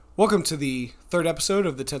Welcome to the third episode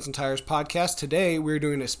of the Tents and Tires podcast. Today we're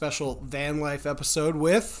doing a special van life episode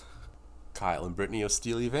with Kyle and Brittnie of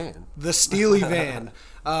Steely van. the Steely van.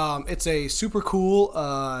 It's a super cool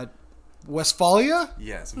Westfalia.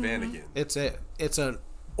 Yes, Vanagon. It's an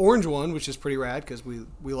orange one, which is pretty rad because we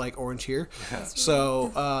like orange here. Yeah.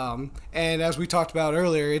 So and as we talked about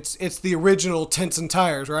earlier, it's the original Tents and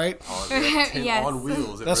Tires, right? Yes. On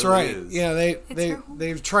wheels. That's really right. Is. Yeah,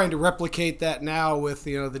 they're trying to replicate that now with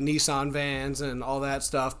the Nissan vans and all that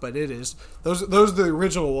stuff. But it is those are the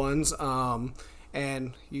original ones.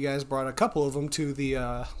 And you guys brought a couple of them to the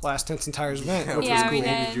last Tents and Tires event, which was cool. We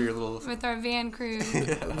did. Your little... With our van crew.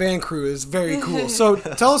 Van crew is very cool. So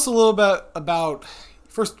tell us a little bit about.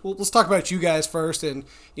 First, let's talk about you guys first, and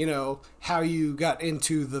how you got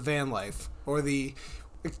into the van life or the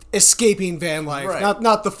escaping van life, right.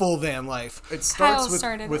 not the full van life. It starts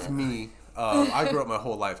started with me. I grew up my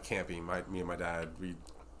whole life camping. Me and my dad, we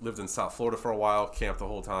lived in South Florida for a while, camped the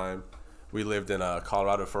whole time. We lived in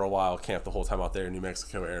Colorado for a while, camped the whole time out there in New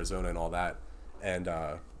Mexico, Arizona, and all that. And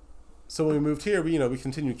so when we moved here, we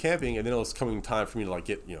continued camping, and then it was coming time for me to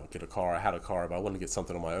get a car. I had a car, but I wanted to get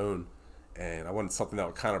something on my own. And I wanted something that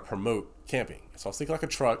would kind of promote camping. So I was thinking like a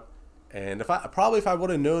truck. And if I would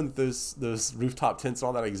have known that those rooftop tents and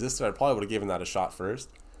all that existed, I probably would have given that a shot first.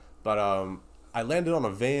 But I landed on a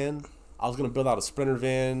van. I was going to build out a Sprinter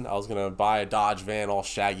van. I was going to buy a Dodge van, all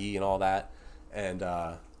shaggy and all that. And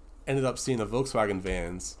ended up seeing the Volkwagen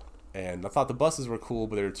vans. And I thought the buses were cool,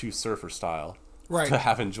 but they were too surfer style to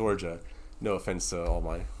have in Georgia. No offense to all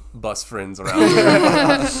my bus friends around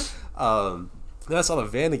here. Then I saw the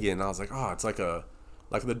Vanagon, and I was like, oh, it's like the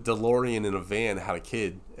DeLorean in a van that had a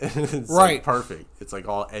kid. It's like perfect. It's like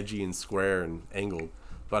all edgy and square and angled.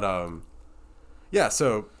 But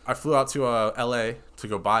so I flew out to LA to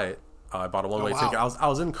go buy it. I bought a one-way ticket. I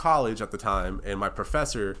was in college at the time, and my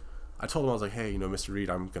professor, I told him, I was like, hey, Mr. Reed,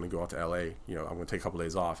 I'm going to go out to LA. I'm going to take a couple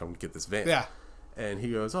days off. I'm going to get this van. Yeah. And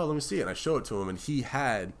he goes, oh, let me see it. And I showed it to him, and he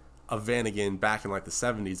had a Vanagon back in like the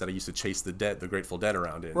 70s that I used to chase the Grateful Dead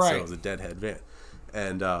around in. Right. So it was a Deadhead van.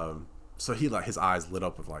 And so he his eyes lit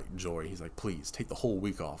up with like joy. He's like, please take the whole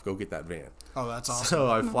week off. Go get that van. Oh, that's awesome. So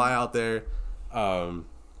I fly out there,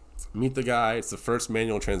 meet the guy. It's the first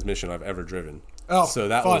manual transmission I've ever driven. Oh, so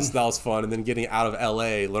that was fun. And then getting out of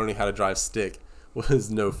LA, learning how to drive stick was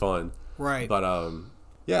no fun. Right. But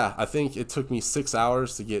I think it took me 6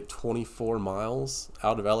 hours to get 24 miles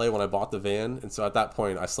out of LA when I bought the van. And so at that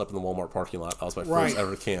point, I slept in the Walmart parking lot. That was my first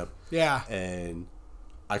ever camp. Yeah. And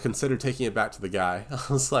I considered taking it back to the guy. I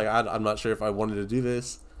was like, I'm not sure if I wanted to do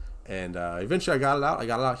this. And eventually I got it out. I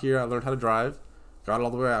got it out here. I learned how to drive. Got it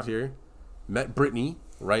all the way out here. Met Brittnie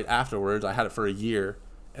right afterwards. I had it for a year.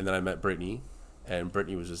 And then I met Brittnie. And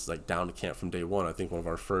Brittnie was just like down to camp from day one. I think one of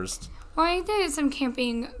our first. Well, I did some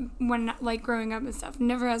camping when growing up and stuff.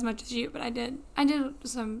 Never as much as you, but I did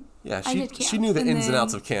some. Yeah, I did camp. She knew the ins and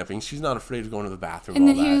outs of camping. She's not afraid of going to the bathroom. And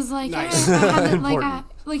all then he that. was like, nice. yeah, I have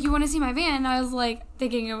it, you want to see my van? And I was like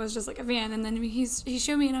thinking it was just like a van, and then he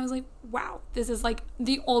showed me, and I was like, wow, this is like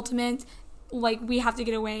the ultimate. Like, we have to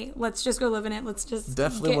get away. Let's just go live in it. Let's just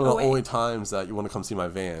definitely get one of the away. only times that you want to come see my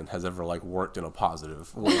van has ever worked in a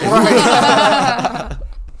positive way.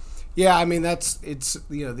 Yeah, I mean it's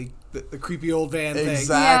the creepy old van thing.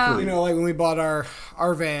 Exactly. Yeah. Like when we bought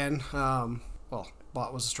our van.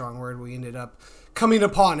 Bought was a strong word. We ended up coming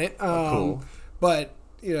upon it. Cool. But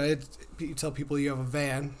you tell people you have a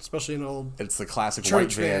van, especially an old. It's the classic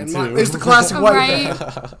church white van too. It's the classic white Right.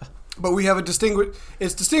 van. But we have it's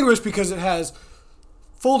distinguished because it has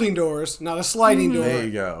folding doors, not a sliding door. There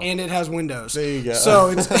you go. And it has windows. There you go. So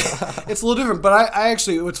it's a little different. But I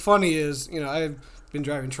actually, what's funny is, I've been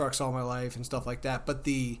driving trucks all my life and stuff like that. But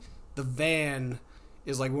the van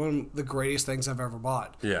is like one of the greatest things I've ever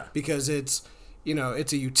bought. Yeah. Because it's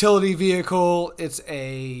a utility vehicle. It's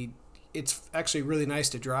actually really nice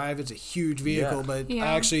to drive. It's a huge vehicle, but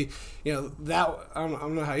I actually, that I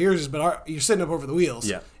don't know how yours is, but you're sitting up over the wheels.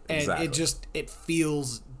 Yeah. Exactly. And it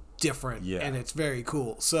feels different, and it's very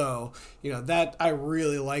cool. So that I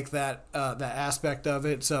really like that aspect of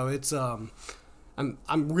it. So it's I'm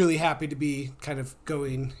really happy to be kind of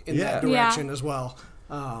going in that direction as well.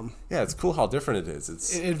 It's cool how different it is.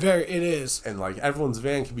 It is, and like everyone's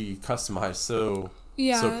van can be customized so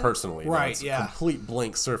personally. Right. It's a complete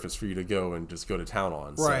blank surface for you to go and just go to town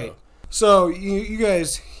on. Right. So you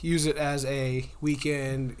guys use it as a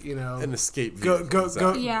weekend, an escape vehicle. Go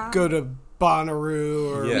to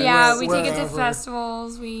Bonnaroo or we take it to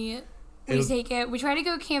festivals. We take it. We try to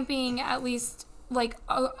go camping at least like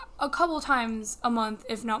a couple times a month,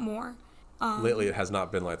 if not more. Lately, it has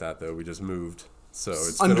not been like that though. We just moved, so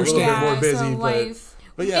it's been a little bit more busy. So life.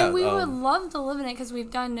 But yeah, and we would love to live in it because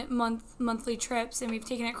we've done monthly trips and we've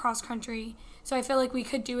taken it cross country. So I feel like we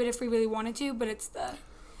could do it if we really wanted to, but it's the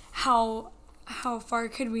how far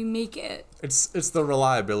could we make it? It's the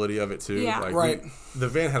reliability of it too. Yeah. Like Right. The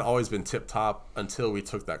van had always been tip top until we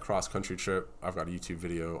took that cross country trip. I've got a YouTube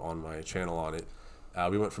video on my channel on it.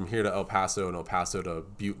 We went from here to El Paso and El Paso to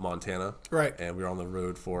Butte, Montana. Right. And we were on the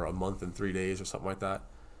road for a month and 3 days or something like that.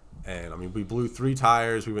 And I mean, we blew 3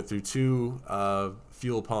 tires. We went through 2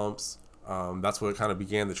 fuel pumps. That's what kind of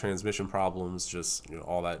began the transmission problems. Just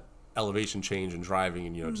all that elevation change and driving,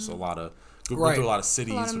 and just a lot of went through a lot of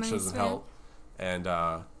cities, which doesn't help. And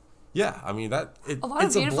yeah, I mean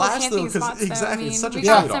it's a blast though because exactly it's such a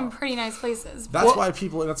trade-off. We got some pretty nice places. That's why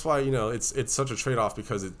it's such a trade-off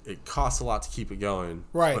because it costs a lot to keep it going.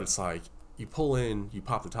 Right. But it's like you pull in, you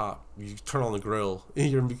pop the top, you turn on the grill,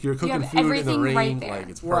 you're cooking food in the rain, right there. like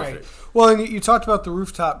it's perfect. Right. Well, and you talked about the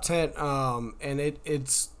rooftop tent, and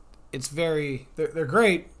it's very they're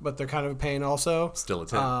great, but they're kind of a pain also. Still a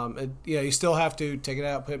tent. You still have to take it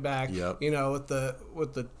out, put it back. Yep. With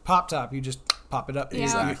the pop top, you just pop it up. Yeah,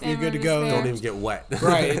 exactly. You're good to go. Don't even get wet.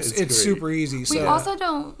 Right. It's super easy. We also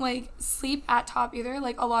don't sleep at top either.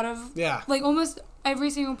 Like a lot of almost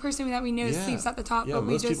every single person that we know sleeps at the top. Yeah, but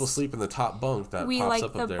most people sleep in the top bunk that pops up there. We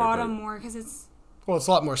like the bottom more because it's. Well, it's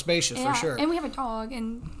a lot more spacious for sure. And we have a dog,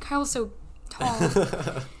 and Kyle's so tall.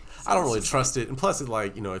 I don't really trust it, and plus,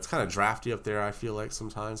 it's kind of drafty up there. I feel like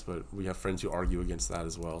sometimes, but we have friends who argue against that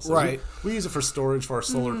as well. So right, we use it for storage for our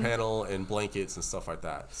solar panel and blankets and stuff like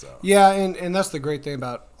that. So yeah, and that's the great thing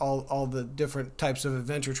about all the different types of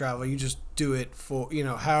adventure travel. You just do it for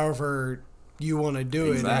however you want to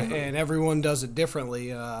do it, and everyone does it differently.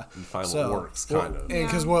 You find what works, kind of, and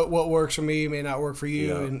because what works for me may not work for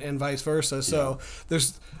you, and vice versa. So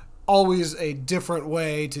there's always a different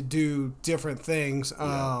way to do different things.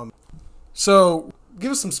 So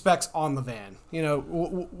give us some specs on the van.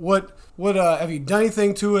 What have you done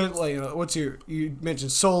anything to it? Like, what's you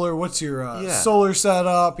mentioned solar. What's your solar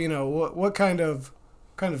setup? What kind of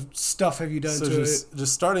stuff have you done to it?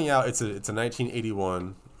 Just starting out, it's a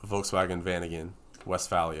 1981 Volkswagen Vanagon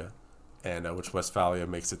Westfalia. And which Westfalia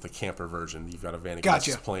makes it the camper version. You've got a Vanagon that's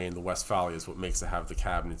just plain. The Westfalia is what makes it have the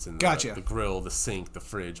cabinets and the grill, the sink, the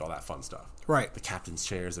fridge, all that fun stuff. Right. The captain's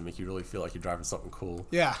chairs that make you really feel like you're driving something cool.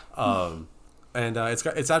 Yeah. And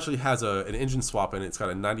it actually has an engine swap in it. It's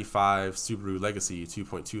got a 95 Subaru Legacy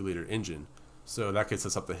 2.2 liter engine. So that gets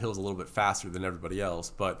us up the hills a little bit faster than everybody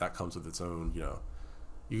else, but that comes with its own,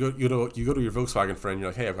 You go to your Volkswagen friend. You're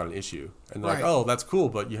like, hey, I've got an issue, and they're like, oh, that's cool,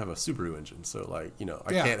 but you have a Subaru engine, so I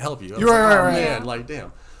can't help you. You're right. Man,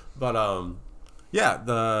 damn. But I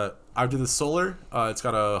did the solar. It's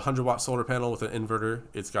got a 100-watt solar panel with an inverter.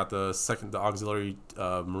 It's got the auxiliary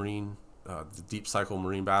marine, the deep cycle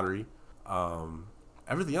marine battery.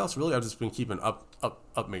 Everything else, really, I've just been keeping up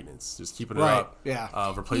maintenance, just keeping it up.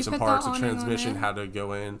 Yeah. Replacing parts. The transmission had to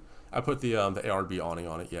go in. I put the ARB awning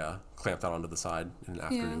on it, clamped that onto the side in the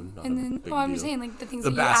afternoon. And then, I'm just saying, the things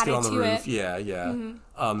the that basket you on added the to roof, it.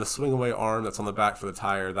 Mm-hmm. The swing away arm that's on the back for the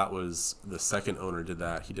tire, that was the second owner did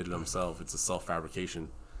that. He did it himself. It's a self fabrication.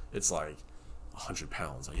 It's like 100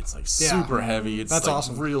 pounds. It's super heavy. It's that's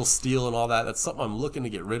awesome. Real steel and all that. That's something I'm looking to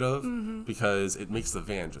get rid of because it makes the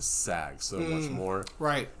van just sag so much more.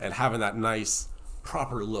 Right. And having that nice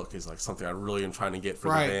proper look is something I really am trying to get for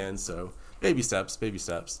the van. So baby steps.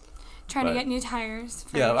 Trying to get new tires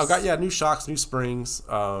first. Yeah, I've got new shocks, new springs.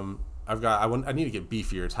 I need to get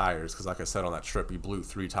beefier tires because, like I said on that trip, we blew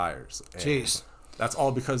 3 tires. Jeez, that's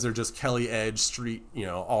all because they're just Kelly Edge street,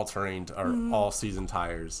 all terrain or all season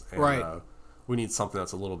tires. And, we need something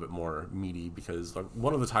that's a little bit more meaty because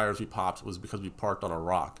one of the tires we popped was because we parked on a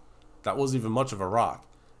rock. That wasn't even much of a rock,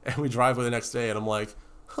 and we drive by the next day, and I'm like,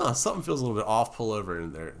 something feels a little bit off. Pull over,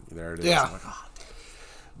 and there it is. Yeah. I'm like,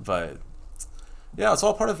 but. Yeah, it's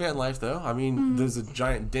all part of van life, though. I mean, there's a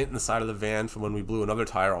giant dent in the side of the van from when we blew another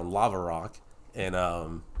tire on lava rock in,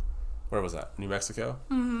 where was that? New Mexico?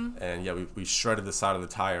 Mm-hmm. And, we shredded the side of the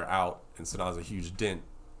tire out, and so now there's a huge dent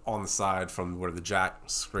on the side from where the jack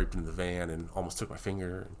scraped into the van and almost took my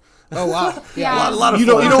finger. Oh, wow. Yeah. A lot of fun. You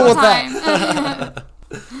don't want that.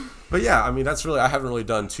 But, yeah, I mean, I haven't really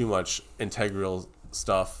done too much integral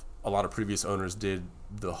stuff. A lot of previous owners did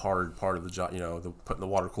the hard part of the job, putting the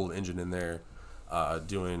water-cooled engine in there.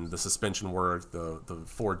 Doing the suspension work, the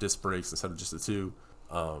 4 disc brakes instead of just the 2.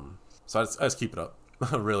 So I just keep it up,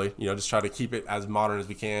 really. Just try to keep it as modern as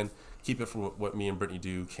we can. Keep it from what me and Brittnie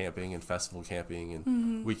do, camping and festival camping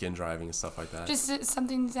and weekend driving and stuff like that. Just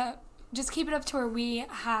just keep it up to where we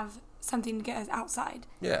have something to get us outside.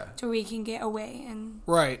 Yeah. To where we can get away and.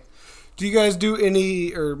 Right. Do you guys do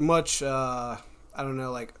any or much I don't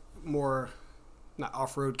know, like more, not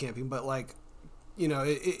off-road camping, but like, you know,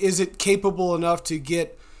 is it capable enough to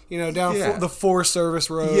get, you know, down the 4 service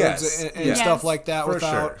roads and stuff like that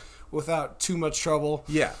without too much trouble?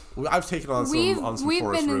 Yeah, I've taken on some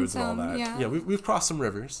forest roads and all that. Yeah, we've crossed some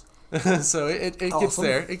rivers, so it gets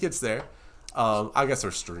there. It gets there. I guess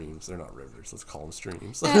they're streams. They're not rivers. Let's call them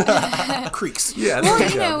streams. Creeks. Yeah,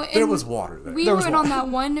 well, there was water there. We went on that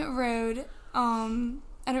one road.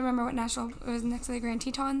 I don't remember what national. It was next to the Grand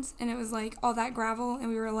Tetons, and it was like all that gravel, and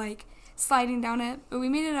we were like sliding down it, but we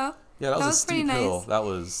made it up. Yeah, that was a steep pretty hill. nice. That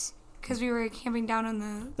was because we were camping down on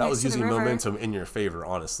the. That was using momentum in your favor.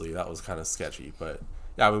 Honestly, that was kind of sketchy, but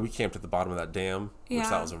yeah, I mean, we camped at the bottom of that dam, which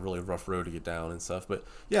that was a really rough road to get down and stuff. But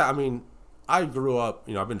yeah, I mean, I grew up.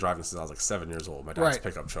 You know, I've been driving since I was like 7 years old. My dad's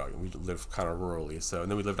pickup truck, and we lived kind of rurally. So,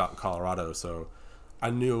 and then we lived out in Colorado. So,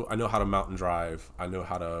 I know how to mountain drive. I know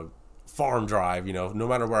how to farm drive. You know, no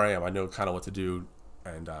matter where I am, I know kind of what to do,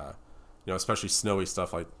 and you know, especially snowy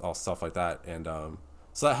stuff like that, and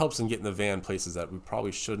so that helps in getting the van places that we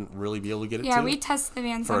probably shouldn't really be able to get it to. Yeah, we test the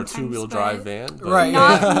van for sometimes, a 2-wheel drive van, right?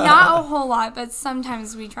 Not a whole lot, but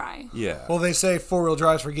sometimes we try. Yeah. Well, they say 4-wheel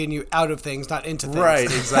drives for getting you out of things, not into things. Right.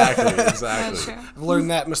 Exactly. That's true. I've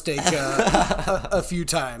learned that mistake a few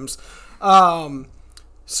times.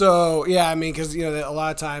 So yeah, I mean, because you know, a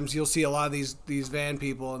lot of times you'll see a lot of these van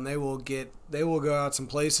people, and they will go out some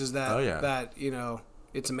places that that you know,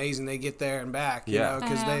 it's amazing they get there and back. You know,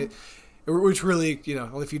 because which really, you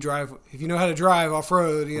know, if you know how to drive off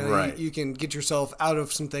road, you know, you can get yourself out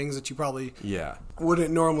of some things that you probably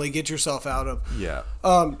wouldn't normally get yourself out of. Yeah.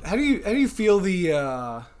 How do you feel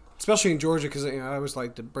the especially in Georgia, because you know, I always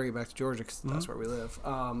like to bring it back to Georgia because that's where we live.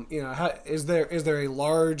 You know, is there a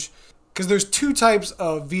large, because there's 2 types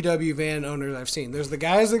of VW van owners I've seen. There's the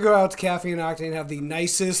guys that go out to Cafe and Octane, have the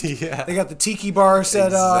nicest. Yeah. They got the tiki bar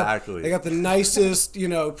set up. They got the nicest, you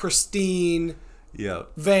know, pristine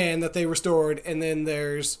van that they restored, and then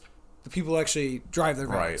there's the people who actually drive their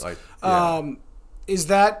vans. Right. Like, is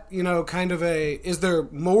that, you know, kind of is there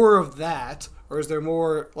more of that, or is there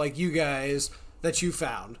more like you guys that you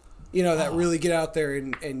found? You know, that really get out there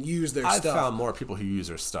and use their stuff. I've found more people who use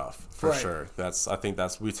their stuff, for sure. I think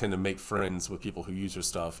we tend to make friends with people who use their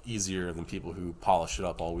stuff easier than people who polish it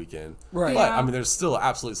up all weekend. Right. But, I mean, there's still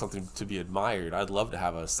absolutely something to be admired. I'd love to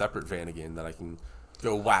have a separate van again that I can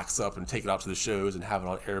go wax up and take it out to the shows and have it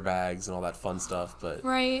on airbags and all that fun stuff. But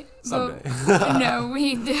someday. But, no,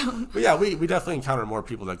 we don't. But yeah, we definitely encounter more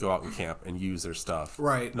people that go out and camp and use their stuff.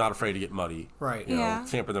 Right. Not afraid to get muddy. Right. You know,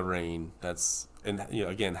 camp in the rain. And you know,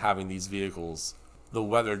 again, having these vehicles, the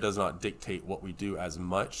weather does not dictate what we do as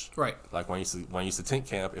much. Right. Like when I used to tent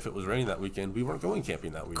camp, if it was raining that weekend, we weren't going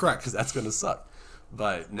camping that weekend. Correct. Because that's going to suck.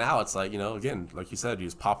 But now it's like, you know, again, like you said, you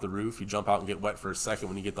just pop the roof, you jump out and get wet for a second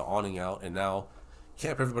when you get the awning out, and now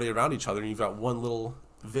camp everybody around each other, and you've got one little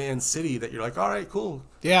van city that you're like, all right, cool.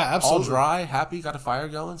 Yeah, absolutely. All dry, happy, got a fire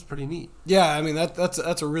going. It's pretty neat. Yeah, I mean, that's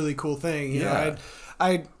a really cool thing. You know,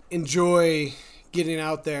 I enjoy getting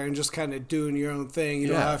out there and just kind of doing your own thing. You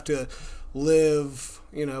don't have to live,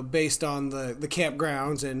 you know, based on the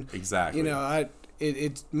campgrounds, and you know,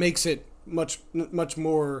 it makes it much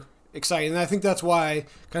more exciting. And I think that's why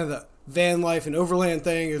kind of the van life and overland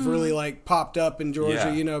thing is really like popped up in Georgia.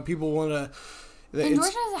 Yeah. You know, people want to. And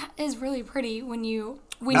Georgia is really pretty when you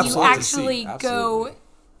actually go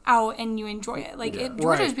out and you enjoy it. Like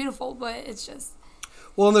Georgia is beautiful, but it's just.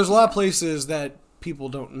 Well, and there's a lot of places that people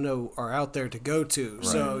don't know are out there to go to. Right.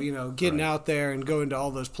 So, you know, getting out there and going to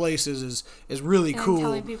all those places is really cool. And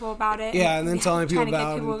telling people about it. Yeah, and then telling people about it. Trying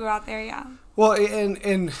to get people to go out there, yeah. Well,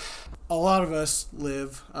 and a lot of us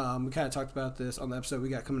live, we kind of talked about this on the episode we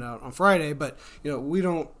got coming out on Friday, but, you know, we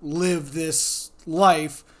don't live this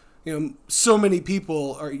life. You know, so many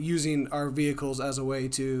people are using our vehicles as a way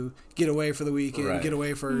to get away for the weekend, get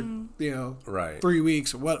away for, you know, 3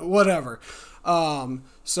 weeks, whatever.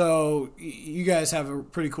 So you guys have a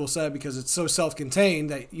pretty cool set because it's so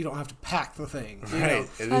self-contained that you don't have to pack the thing. You know?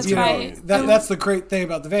 That's right. That's the great thing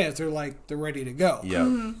about the vans. They're ready to go.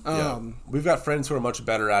 Yeah. We've got friends who are much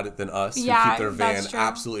better at it than us. Who keep their van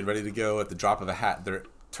absolutely ready to go at the drop of a hat. They're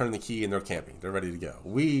turn the key and they're camping. They're ready to go.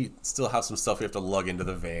 We still have some stuff we have to lug into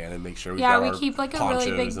the van and make sure we got our keep like a really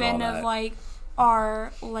big bin of like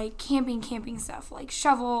our like camping stuff, like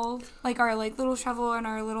shovel, like our like little shovel and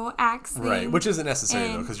our little axe thing. Right, which isn't necessary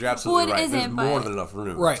though, because you're absolutely right. There's more than enough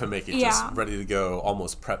room to make it just ready to go,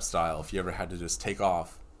 almost prep style. If you ever had to just take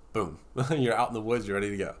off, boom, you're out in the woods, you're ready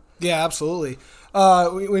to go. Yeah, absolutely.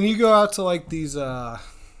 When you go out to like these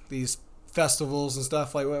festivals and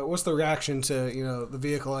stuff, like what's the reaction to, you know, the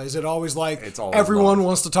vehicle? Is it always like It's always everyone love.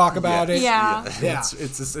 wants to talk about it? Yeah.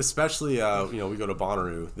 It's especially you know, we go to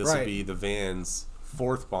Bonnaroo. This Right. would be the van's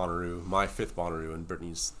 4th Bonnaroo, my 5th Bonnaroo, and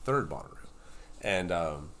Brittany's 3rd Bonnaroo. And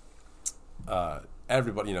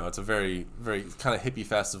everybody, you know, it's a very, very kind of hippie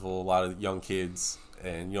festival. A lot of young kids,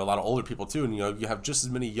 and you know, a lot of older people too. And you know, you have just as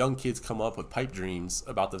many young kids come up with pipe dreams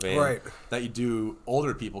about the van Right. that you do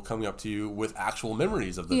older people coming up to you with actual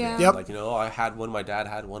memories of the Yeah. van. Yep. Like, you know, I had one, my dad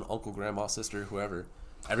had one, uncle, grandma, sister, whoever.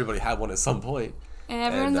 Everybody had one at some point. And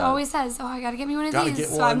everyone always says, "Oh, I gotta get me one of Gotta these, get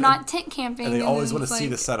so one. I'm not tent camping." And they always then want to it's see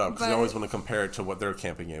the like- setup because they but- always want to compare it to what they're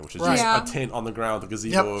camping in, which is Right. just Yeah. a tent on the ground, the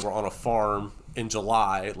gazebo Yep. over on a farm in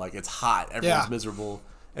July. Like, it's hot. Everyone's Yeah. miserable.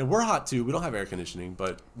 And we're hot too. We don't have air conditioning,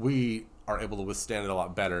 but we are able to withstand it a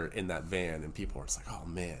lot better in that van. And people are just like, oh,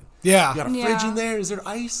 man. Yeah. You got a Yeah. fridge in there? Is there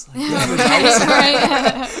ice? Like, yeah, there's ice.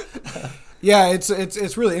 Right. Yeah,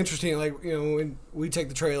 it's really interesting. Like, you know, when we take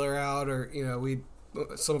the trailer out, or you know,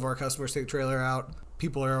 some of our customers take the trailer out.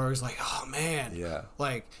 People are always like, "Oh man," Yeah.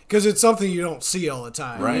 like because it's something you don't see all the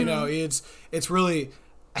time. Right. You know, it's really.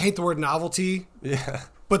 I hate the word novelty, Yeah.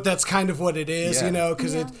 but that's kind of what it is. Yeah. You know,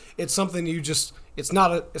 because Yeah. it's something you just. It's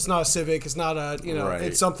not a Civic. It's not a, you know. Right.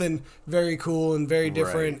 It's something very cool and very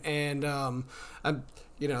different. And I'm.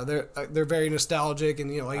 You know, they're very nostalgic,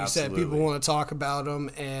 and you know, like you said, people Absolutely. want to talk about them,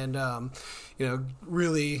 and you know,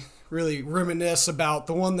 really reminisce about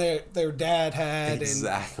the one that their dad had,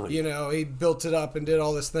 Exactly. and you know, he built it up and did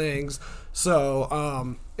all these things.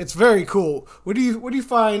 So it's very cool. What do you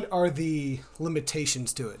find are the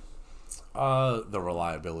limitations to it? The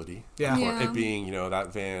reliability. Yeah. Yeah. It being, you know,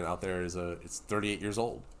 that van out there it's 38 years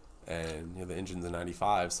old, and you know, the engine's a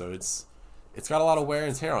 95, so it's got a lot of wear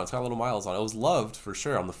and tear on it. It's got a little miles on it. It was loved for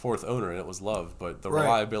sure. I'm the 4th owner, and it was loved. But the Right.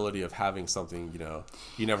 reliability of having something, you know,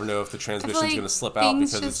 you never know if the I feel transmission's like going to slip out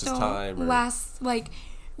things because it's just don't time. Or, last, like,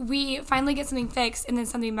 we finally get something fixed, and then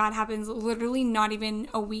something bad happens literally not even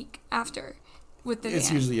a week after with the it's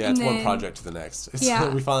van. usually, And it's one then- project to the next. It's, Yeah.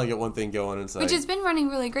 we finally get one thing going, and it's like, which has been running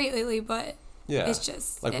really great lately, but yeah. it's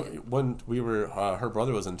just like when we were, her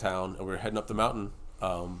brother was in town, and we were heading up the mountain.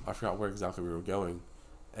 I forgot where exactly we were going,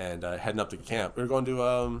 and heading up to camp. We were going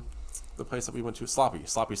to the place that we went to,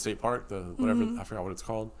 Sloppy State Park, the whatever, I forgot what it's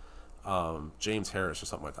called, James Harris or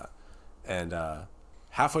something like that. And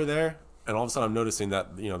halfway there, and all of a sudden I'm noticing that,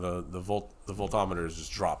 you know, the voltometer is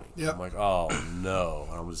just dropping. Yep. I'm like, oh no.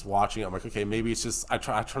 And I'm just watching. I'm like, okay, maybe it's just I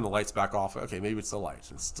turn the lights back off. Okay, maybe it's the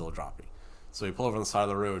lights. It's still dropping. So we pull over on the side of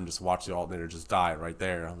the road and just watch the alternator just die right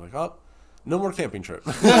there. I'm like, oh, no more camping trip.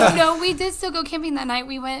 no, we did still go camping that night.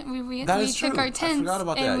 We went, we That we is took true. our I tents forgot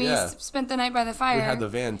about and that, we yeah. spent the night by the fire. We had the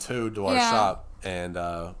van towed to our Yeah. shop, and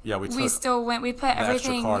we took we still went. We put the extra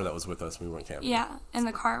everything. car that was with us when we went camping. Yeah, and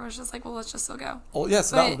the car was just like, well, let's just still go. Oh yeah,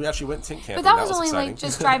 so But- we actually went tent camping. But that was only exciting. like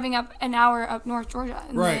just driving up an hour up North Georgia,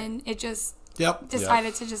 and Right. then it just Yep.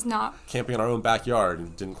 decided to just not. camping in our own backyard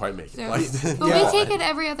and didn't quite make it. So, Like, but Yeah. we take it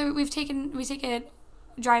every other. We take it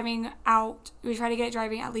driving out. We try to get it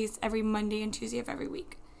driving at least every Monday and Tuesday of every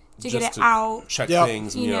week to just get it to out, check Yep.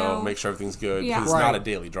 things, and, You you know, know, make sure everything's good. yeah. Because it's Right. not a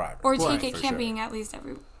daily driver. or take Right, it for camping at least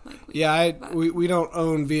every week. Yeah, But- we don't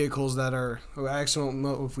own vehicles that are. I actually don't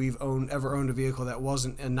know if we've ever owned a vehicle that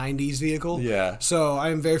wasn't a '90s vehicle. Yeah. So I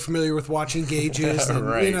am very familiar with watching gauges, and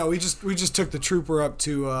Right. you know, we just took the Trooper up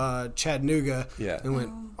to Chattanooga, Yeah. and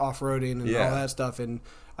went off roading and Yeah. all that stuff, and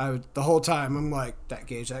the whole time I'm like that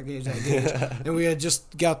gauge, and we had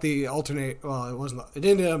just got the alternate. Well, it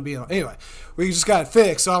didn't end up being anyway. We just got it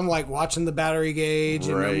fixed, so I'm like watching the battery gauge,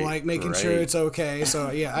 and I'm Right, like making sure right. it's okay. So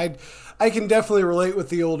yeah, I can definitely relate with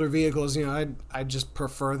the older vehicles. You know, I just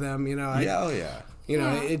prefer them. You know, Yeah, oh yeah. you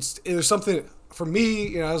know, Yeah. it was something for me.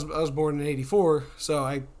 You know, I was born in '84, so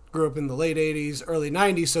I grew up in the late '80s, early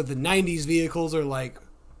 '90s. So the '90s vehicles are like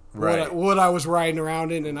Right. what I was riding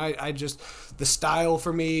around in, and I just the style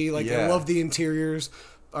for me. Like I Yeah. love the interiors.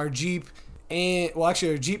 Our Jeep our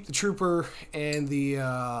Jeep, the Trooper, and the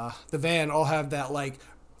van all have that like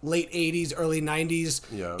late '80s, early '90s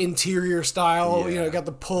Yeah. interior style. You know, Yeah. got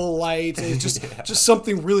the pull lights. It's just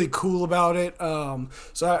something really cool about it.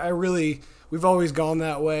 So I really we've always gone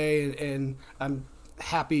that way, and I'm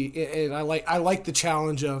happy, and I like the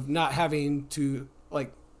challenge of not having to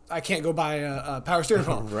like. I can't go buy a power steering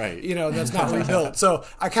wheel. Right. You know, that's not rebuilt. So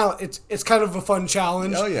I it's kind of a fun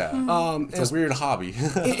challenge. Oh yeah. It's a weird hobby.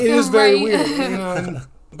 It is very Right. weird, you know.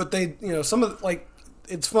 But they, you know, some of the, like,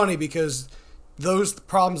 it's funny because those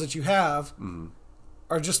problems that you have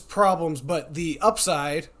are just problems. But the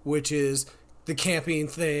upside, which is the camping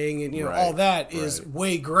thing and you know Right, all that, is right.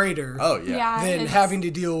 way greater Oh yeah. Yeah. than it's- having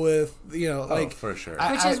to deal with, you know, Oh, like for sure.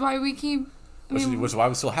 Which is why we keep I mean, which is why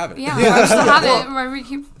we still have it. Yeah, I still have it. Where we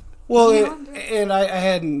keep. Well, and I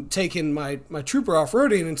hadn't taken my Trooper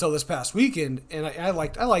off-roading until this past weekend, and I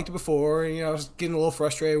liked it before, and I was getting a little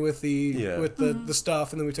frustrated with the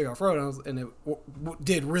stuff, and then we took off-road, and it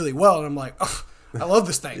did really well, and I'm like, oh, I love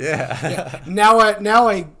this thing. Yeah. Now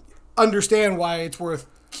I understand why it's worth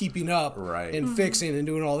keeping up and fixing and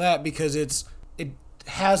doing all that, because it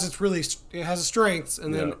has its strengths,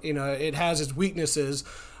 and then it has its weaknesses.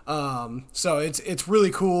 So it's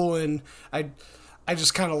really cool, and I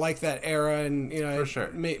just kind of like that era, and For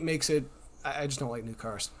sure. makes it. I just don't like new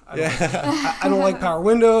cars. I don't like power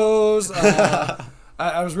windows.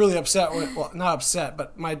 I was really upset not upset,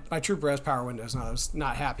 but my Trooper has power windows, and I was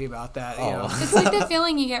not happy about that. It's like the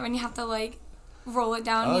feeling you get when you have to like roll it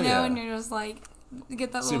down, and you're just like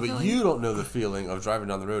get that little but feeling. you don't know the feeling of driving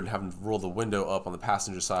down the road and having to roll the window up on the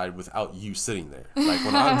passenger side without you sitting there. Like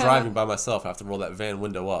when I'm driving by myself, I have to roll that van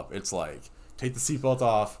window up. It's like take the seatbelt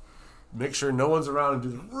off. Make sure no one's around and do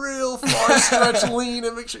the real far stretch lean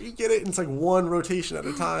and make sure you get it. And it's like one rotation at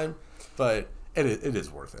a time. But it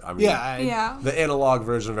is worth it. I mean, the analog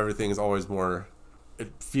version of everything is always more,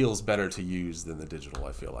 it feels better to use than the digital,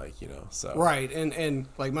 I feel like, so. Right. And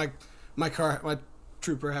like my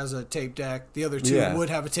Trooper has a tape deck. The other two would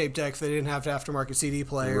have a tape deck if they didn't have aftermarket CD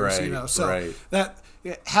players, So that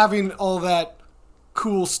having all that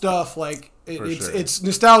cool stuff, like it's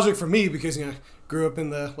nostalgic for me because, grew up in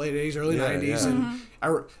the late 80s, early 90s, and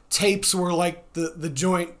tapes were like the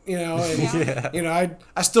joint, and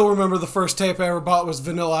I still remember the first tape I ever bought was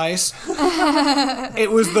Vanilla Ice.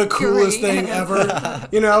 It was the coolest thing ever,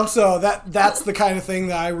 so that's the kind of thing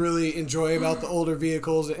that I really enjoy about the older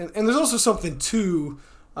vehicles. And there's also something to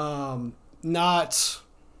not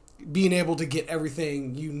being able to get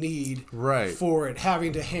everything you need for it,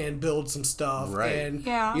 having to hand build some stuff, and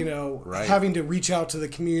having to reach out to the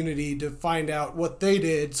community to find out what they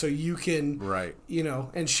did so you can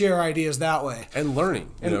and share ideas that way, and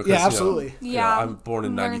learning, absolutely. I'm born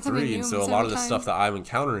in 93, and so a lot of the stuff that I'm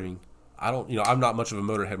encountering, I'm not much of a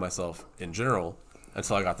motorhead myself in general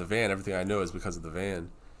until I got the van. Everything I know is because of the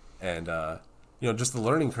van, and just the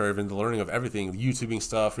learning curve and the learning of everything, YouTubing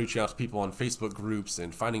stuff, reaching out to people on Facebook groups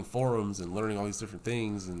and finding forums and learning all these different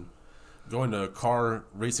things, and going to car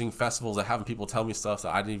racing festivals and having people tell me stuff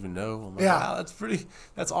that I didn't even know. I'm like, wow,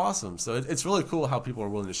 that's awesome. So it's really cool how people are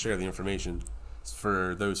willing to share the information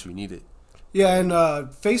for those who need it. Yeah, and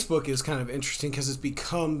Facebook is kind of interesting because it's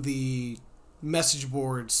become the message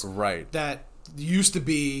boards that used to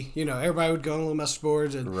be, everybody would go on little message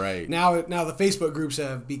boards, and now the Facebook groups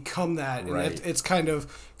have become that, and it's kind of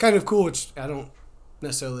cool. Which I don't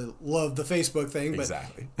necessarily love the Facebook thing, but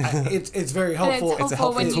it's very helpful. It's a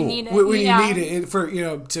helpful tool when you need it. When you need it for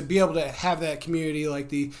to be able to have that community like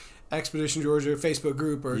the Expedition Georgia Facebook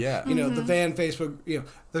group, or the van Facebook.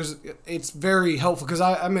 It's very helpful because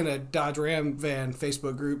I'm in a Dodge Ram van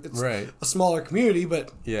Facebook group. It's a smaller community,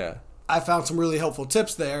 but I found some really helpful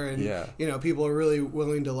tips there, and people are really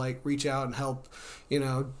willing to like reach out and help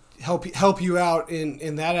you out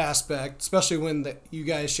in that aspect, especially when you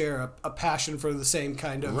guys share a passion for the same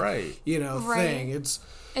kind of thing. It's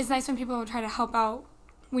nice when people try to help out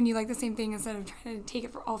when you like the same thing instead of trying to take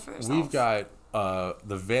it for themselves. We've got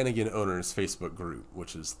the Vanagon Owners Facebook group,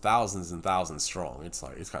 which is thousands and thousands strong.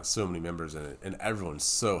 It's got so many members in it, and everyone's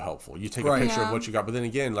so helpful. You take a picture of what you got, but then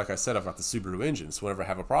again, like I said, I've got the Subaru engine, so whenever I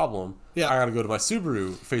have a problem, I gotta go to my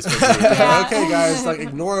Subaru Facebook group. Okay, guys,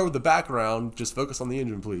 ignore the background, just focus on the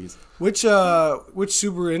engine, please. Which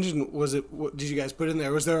Subaru engine was it? What did you guys put in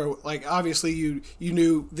there? Was there obviously you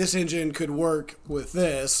knew this engine could work with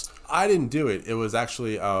this? I didn't do it. It was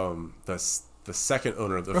actually the second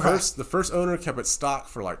owner. The first owner kept it stock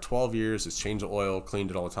for like 12 years, just changed the oil,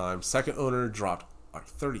 cleaned it all the time. Second owner dropped like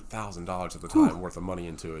 $30,000 at the time worth of money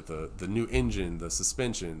into it. The new engine, the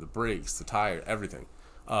suspension, the brakes, the tire, everything.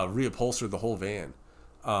 Reupholstered the whole van.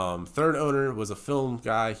 Third owner was a film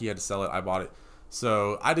guy. He had to sell it. I bought it.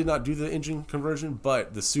 So I did not do the engine conversion,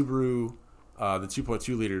 but the Subaru, the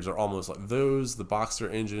 2.2 liters are almost like those, the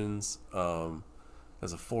Boxster engines,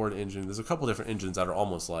 there's a Ford engine. There's a couple different engines that are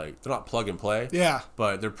almost like, they're not plug and play. Yeah.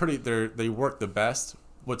 But they work the best.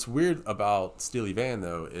 What's weird about Steely van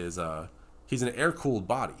though is he's an air-cooled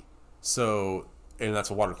body. So, and that's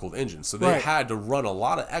a water-cooled engine. So they had to run a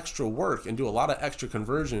lot of extra work and do a lot of extra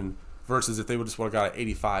conversion versus if they would just would have got an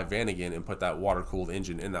 85 Vanagon and put that water-cooled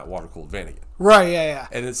engine in that water-cooled Vanagon. Right, yeah.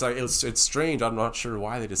 And it's like, it's strange. I'm not sure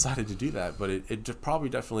why they decided to do that, but it probably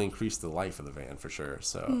definitely increased the life of the van for sure.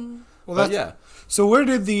 So, well, So where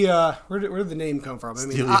did the name come from? I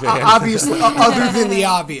mean, obviously, other than the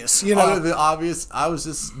obvious, Other than the obvious, I was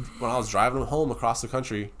just, when I was driving home across the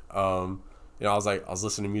country, I was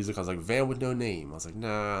listening to music. I was like, van with no name. I was like,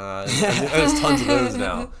 nah. And there's tons of those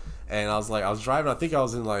now. And I was driving. I think I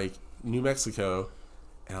was in like New Mexico,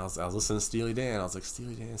 and I was listening to Steely Dan. I was like,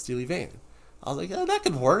 Steely Dan, Steely Van. I was like, that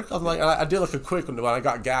could work. I'm like, I did like a quick when I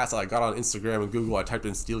got gas. I got on Instagram and Google. I typed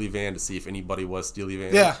in Steely Van to see if anybody was Steely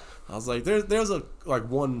Van. Yeah. I was like, there's a like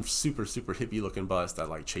one super hippie looking bus that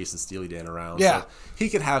like chases Steely Dan around. Yeah. So he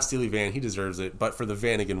could have Steely Van. He deserves it. But for the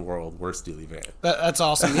Vanagon world, we're Steely Van. That's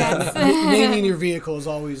awesome. Yeah, naming your vehicle is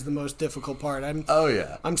always the most difficult part. Oh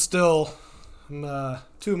yeah. I'm still. 2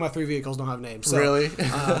 of my 3 vehicles don't have names. So, really?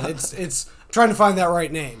 it's trying to find that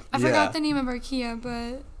right name. I forgot the name of our Kia,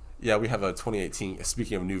 but. Yeah, we have a 2018.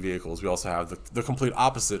 Speaking of new vehicles, we also have the complete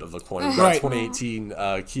opposite of the coin. We've Right. got a 2018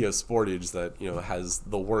 Kia Sportage that has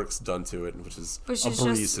the works done to it, which is a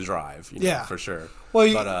breeze to drive. Yeah, for sure.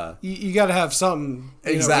 Well, but you got to have something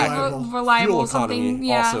exactly reliable. Fuel Something. economy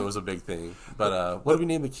Yeah. also was a big thing. But what did we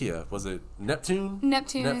name the Kia? Was it Neptune?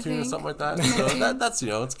 Neptune, I or think. something like that. So that's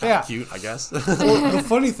it's kind of cute, I guess. Well, the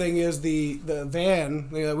funny thing is the van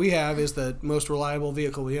that we have is the most reliable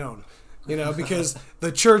vehicle we own. Because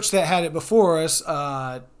the church that had it before us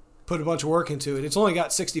put a bunch of work into it. It's only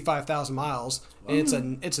got 65,000 miles,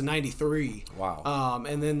 and it's a 93. Wow.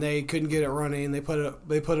 And then they couldn't get it running. They put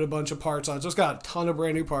a bunch of parts on it. So it's got a ton of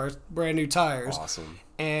brand new parts, brand new tires. Awesome.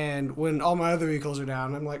 And when all my other vehicles are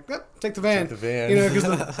down, I'm like, yep, take the van. Take the van.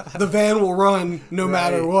 Because the van will run no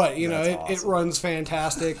matter what. It awesome. runs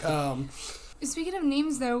fantastic. Speaking of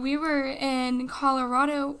names, though, we were in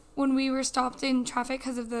Colorado when we were stopped in traffic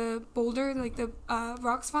because of the boulder, like the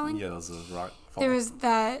rocks falling. Yeah, those are rock. There was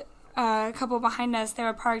that couple behind us. They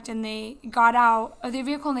were parked and they got out of their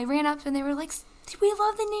vehicle and they ran up and they were like, "We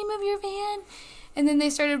love the name of your van." And then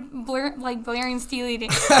they started blaring Steely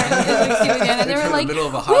Dan. And they were like, in the middle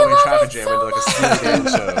of a highway traffic jam so into like a Steely Dan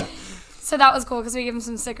show. So that was cool because we gave them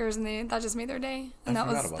some stickers and that just made their day. And that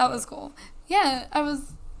was cool. Yeah, I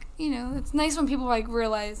was. It's nice when people like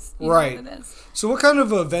realize right. what it is. So, what kind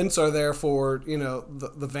of events are there for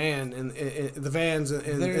the van and the vans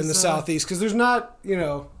in the southeast? Because there's not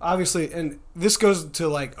obviously, and this goes to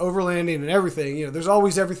like overlanding and everything. There's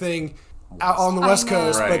always everything out on the West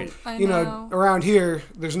Coast, right. but around here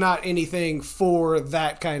there's not anything for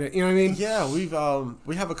that kind of. You know what I mean? Yeah,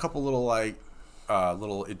 we have a couple little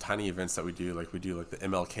little tiny events that we do. Like we do like the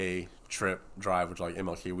MLK trip drive, which like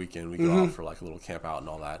MLK weekend, we go out for like a little camp out and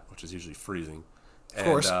all that, which is usually freezing. And of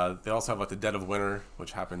course. They also have like the dead of winter,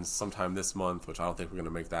 which happens sometime this month, which I don't think we're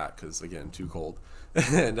gonna make that because again, too cold.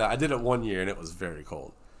 And I did it one year and it was very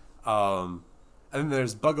cold. And then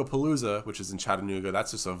there's Bugapalooza, which is in Chattanooga.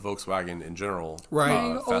 That's just a Volkswagen in general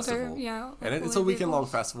festival. And it's a weekend long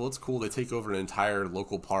festival. It's cool. They take over an entire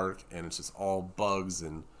local park and it's just all bugs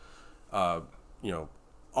and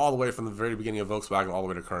all the way from the very beginning of Volkswagen all the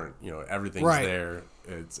way to current. Everything's there.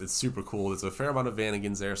 It's super cool. There's a fair amount of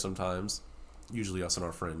Vanagons there sometimes, usually us and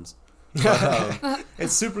our friends. But,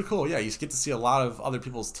 it's super cool. Yeah, you get to see a lot of other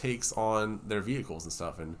people's takes on their vehicles and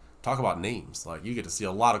stuff, and talk about names. Like you get to see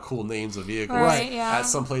a lot of cool names of vehicles at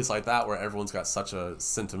some place like that where everyone's got such a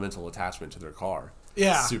sentimental attachment to their car.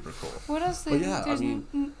 Yeah, it's super cool. What else? There's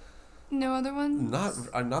no other ones. Not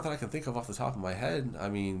that I can think of off the top of my head. I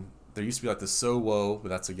mean. There used to be like the So-Wo, but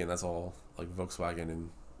that's all like Volkswagen and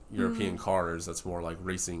European cars. That's more like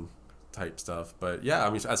racing type stuff. But yeah, I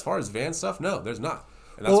mean, as far as van stuff, no, there's not.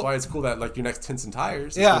 And that's why it's cool that like your next Tints and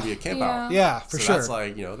Tires is going to be a camp out. Yeah, for sure. That's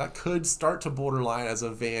like, that could start to borderline as a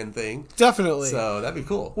van thing. Definitely. So that'd be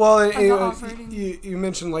cool. Well, you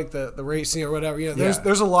mentioned like the racing or whatever.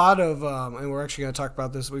 There's a lot of, and we're actually going to talk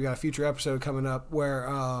about this. We got a future episode coming up where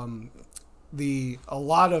a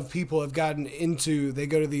lot of people have gotten into, they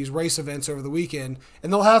go to these race events over the weekend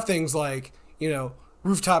and they'll have things like,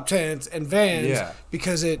 rooftop tents and vans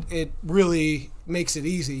because it really makes it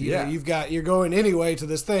easy. You're going anyway to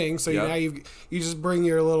this thing. So now you just bring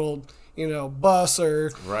your little, bus or,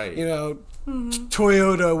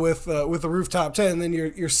 Toyota with a rooftop tent and then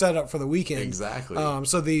you're set up for the weekend. Exactly.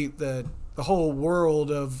 So the whole world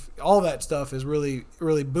of all that stuff is really,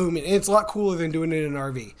 really booming. And it's a lot cooler than doing it in an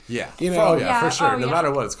RV. Yeah. For sure. No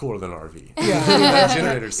matter what, it's cooler than an RV. Yeah.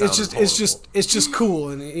 Generator sound it's just cool,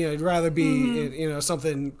 and you'd rather be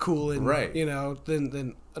something cool and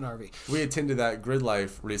than an RV. We attended that Grid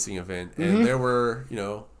Life racing event, and there were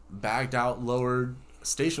bagged out, lowered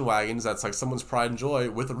station wagons that's like someone's pride and joy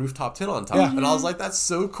with a rooftop tent on top, and I was like, that's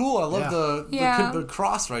so cool. I love the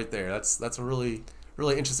cross right there. That's a really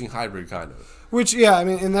interesting hybrid kind of. Which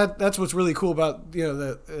and that's what's really cool about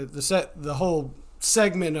the whole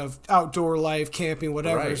segment of outdoor life, camping,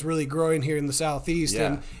 whatever, Right. is really growing here in the Southeast,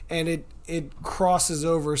 Yeah. and it crosses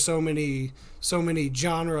over so many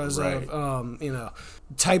genres Right. of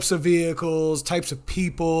types of vehicles, types of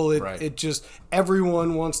people. It just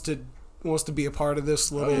everyone wants to be a part of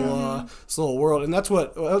this little world, and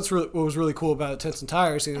what was really cool about Tents and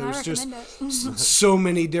Tires. And There was just it. so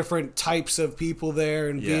many different types of people there,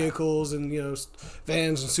 and Yeah. vehicles, and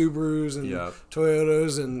vans and Subarus and Yeah.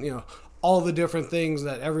 Toyotas, and all the different things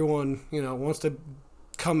that everyone wants to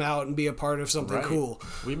come out and be a part of something Right. cool.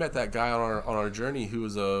 We met that guy on our journey who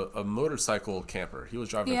was a motorcycle camper. He was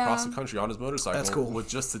driving across the country on his motorcycle. That's cool. With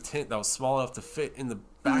just a tent that was small enough to fit in the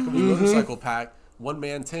back of his motorcycle pack,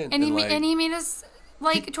 one-man tent. And he made us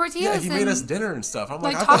tortillas. Yeah, he made and, us dinner and stuff. I'm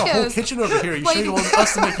like, like, I've got a whole tacos. kitchen over here. You Like, sure you want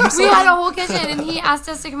us to make you we something? had a whole kitchen, and he asked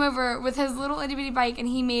us to come over with his little itty bitty bike, and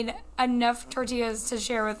he made enough tortillas to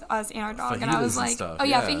share with us and our dog. And I was Fajitas like, stuff. oh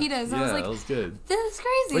yeah, fajitas. And Yeah, I was like, that was good. this is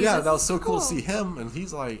crazy. But yeah, This that was is so cool to see him. And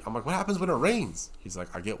he's like, I'm like, what happens when it rains? He's like,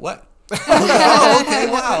 I get wet. Oh, okay,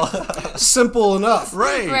 wow. Simple enough.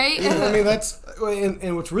 Right. Right? I mean, that's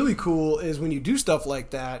and what's really cool is when you do stuff like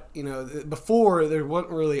that. Before there weren't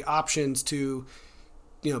really options to,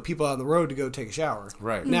 people out on the road to go take a shower.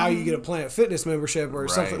 Right. Now you get a Planet Fitness membership or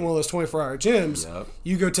something, Right. one of those 24-hour gyms. Yep.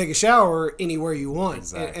 You go take a shower anywhere you want,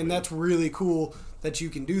 Exactly. and that's really cool that you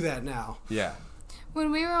can do that now. Yeah.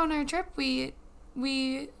 When we were on our trip, we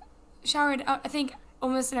showered, I think,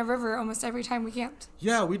 almost in a river almost every time we camped.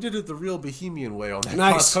 Yeah, we did it the real Bohemian way on that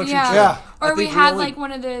Nice. cross-country Yeah. trip. Yeah. Or I we think had only-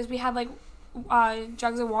 one of those. We had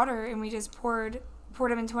jugs of water, and we just poured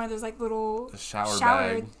them into one of those little A shower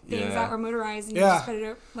bag. things Yeah. that were motorized, and Yeah. you just put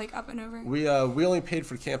it up and over. We only paid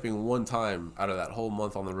for camping one time out of that whole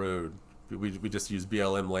month on the road. We just used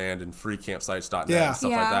BLM land and freecampsites.net Yeah. and stuff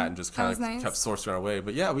like Yeah, that, and just that kind was of nice. kept sourcing our way.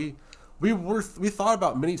 But yeah, we thought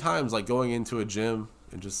about many times like going into a gym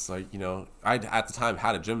and just like I at the time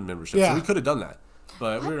had a gym membership, Yeah. so we could have done that.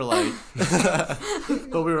 But we were like, He's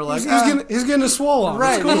getting a swole on.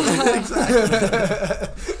 right, It's cool.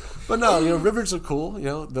 exactly. But no, rivers are cool.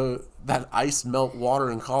 That ice melt water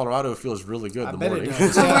in Colorado feels really good in the bet it morning.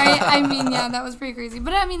 does. So, right? I mean, yeah, that was pretty crazy.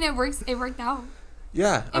 But I mean, it works. It worked out.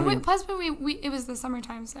 Yeah, I mean, Plus, when it was the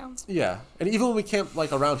summertime, so yeah, and even when we camp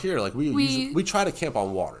like around here, like we try to camp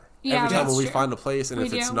on water. Yeah, Every time that's when we true. find a place, and We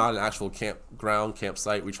if it's do. not an actual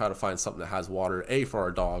campsite, we try to find something that has water. For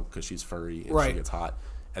our dog because she's furry and she Right. gets hot,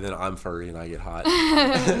 and then I'm furry and I get hot.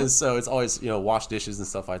 So it's always wash dishes and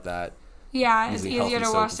stuff like that. yeah, it's Using easier healthy to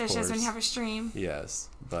soap, wash of dishes when course. you have a stream. Yes,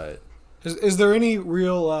 but Is there any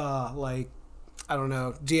real I don't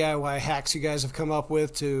know, DIY hacks you guys have come up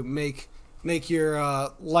with to make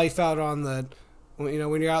your life out on the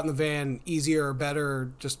when you're out in the van easier or better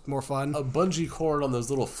or just more fun? a bungee cord on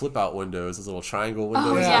those little flip out windows, those little triangle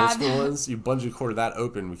windows, yeah. old school ones. You bungee cord that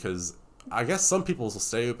open because I guess some people's will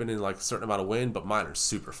stay open in like a certain amount of wind, but mine are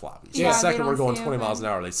super floppy. So Yeah, the they second we're don't going stay 20 miles open.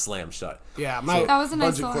 an hour, they slam shut. Yeah, That was a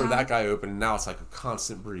nice bungee little cord hack. that guy open, and now it's like a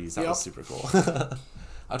constant breeze. That Yep. was super cool.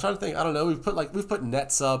 I'm trying to think. I don't know. We've put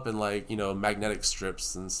nets up and magnetic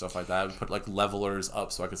strips and stuff like that. We put like levelers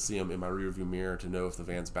up so I could see them in my rearview mirror to know if the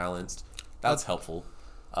van's balanced. That's helpful.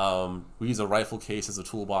 We use a rifle case as a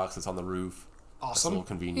toolbox that's on the roof. That's a Awesome. little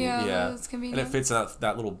convenient. Yeah, that's convenient. And it fits in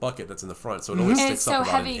that little bucket that's in the front, so it always And sticks it's up so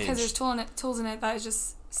about heavy an because inch. there's tools in it that it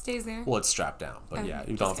just stays there. Well, it's strapped down, but Oh, yeah,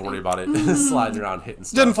 you just don't have to worry kidding. about it sliding around hitting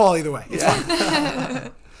stuff. Didn't fall either way. Yeah.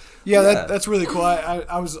 Yeah, Yeah. that's really cool.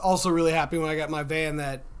 I was also really happy when I got my van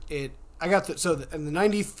that in the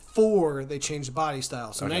 94 they changed the body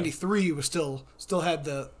style. So Okay. 93 was still had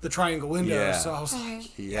the triangle windows. Yeah. So I was like,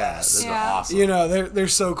 Okay. Yeah, those Yeah. are awesome. they're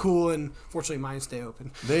so cool, and fortunately mine stay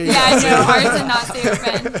open. They, Yeah, I know. Ours did not stay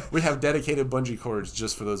open. We have dedicated bungee cords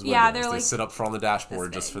just for those windows. Yeah, they're they like sit up front on the dashboard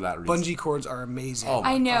this just big. for that reason. Bungee cords are amazing. Oh,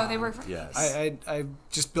 my I know God. they work. Yes. I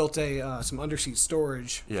just built some underseat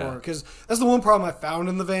storage Yeah. because that's the one problem I found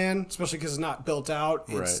in the van, especially because it's not built out.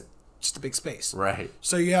 It's Right. just a big space. Right.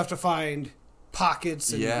 So you have to find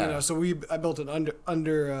pockets, and Yeah. so I built an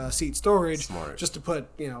under seat storage Smart. just to put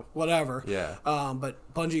whatever. Yeah. But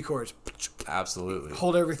bungee cords Absolutely.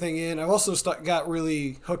 hold everything in. I've also got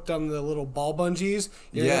really hooked on the little ball bungees.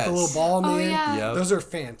 You got the Yes. little ball on the Oh, end. yeah. Yep. Those are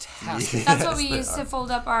fantastic. That's what we Yes, they used to are. fold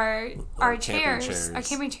up our camping chairs, chairs. our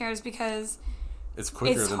camping chairs, because It's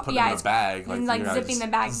quicker It's- than putting yeah, it in a it's- bag. and, like, you're not zipping just the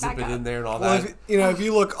bag zip back it up. in there and all Well, that. if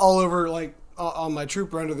you look all over, like on my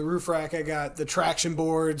trooper under the roof rack, I got the traction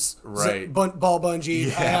boards, Right. ball bungee. I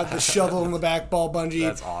Yeah. have the shovel in the back, ball bungee.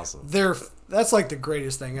 That's awesome. That's like the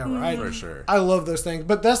greatest thing ever. For sure. I love those things.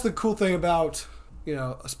 But that's the cool thing about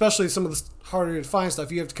especially some of the harder to find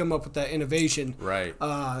stuff, you have to come up with that innovation, Right.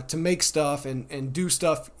 To make stuff and do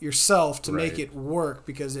stuff yourself to make Right. it work,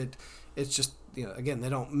 because it's just, again, they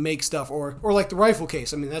don't make stuff or like the rifle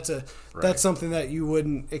case. I mean, that's something that you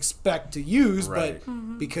wouldn't expect to use, Right.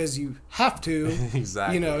 but because you have to,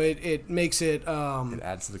 Exactly. it makes it, It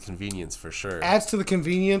adds to the convenience for sure. adds to the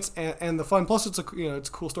convenience and the fun. Plus, it's a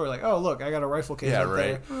cool story. Like, oh, look, I got a rifle case Yeah, out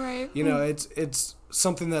right. there. Right. It's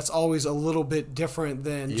something that's always a little bit different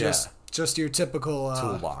than Yeah. just your typical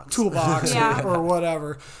Toolbox. Yeah. or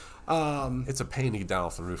whatever. It's a pain to get down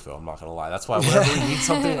off the roof, though. I'm not gonna lie. That's why whenever we need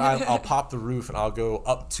something, I'll pop the roof and I'll go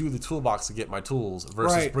up to the toolbox to get my tools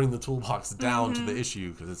versus Right. bring the toolbox down to the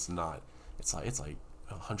issue, because it's like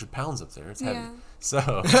 100 pounds up there. It's heavy. Yeah.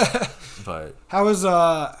 So, but How is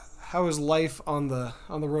life on the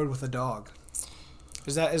road with a dog?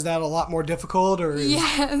 Is that a lot more difficult, or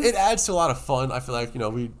Yes. it adds to a lot of fun. I feel like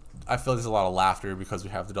I feel there's a lot of laughter because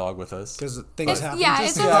we have the dog with us. because things happen? Yeah,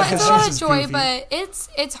 Just- it's a yeah, lot, because it's a lot she's of just joy, goofy. but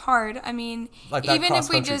it's hard. I mean, Like that even if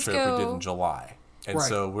we cross-country just trip we did go, in July. And Right.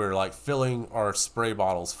 so we're like filling our spray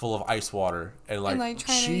bottles full of ice water, and like,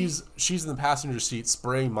 trying to- she's in the passenger seat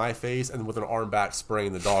spraying my face, and with an arm back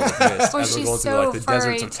spraying the dog with mist Well, as we're she's going through so like the deserts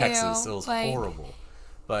furry, of Texas. too. It was Like, horrible,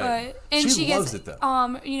 but and she loves gets, it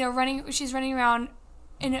though. running. She's running around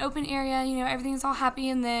in an open area. Everything's all happy,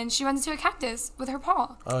 and then she runs into a cactus with her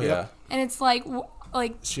paw, Oh Yep. yeah, and it's like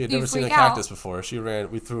she had you never seen a freak out. cactus before.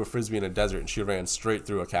 We threw a frisbee in a desert, and she ran straight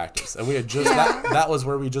through a cactus. And we had just that was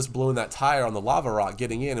where we just blown that tire on the lava rock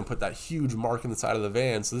getting in and put that huge mark in the side of the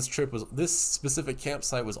van. So this specific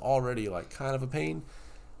campsite was already like kind of a pain.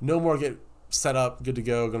 No more get set up, good to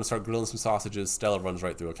go. Going to start grilling some sausages. Stella runs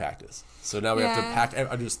right through a cactus. So now we have to Yeah.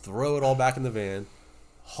 pack. I just throw it all back in the van,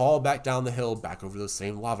 haul back down the hill, back over those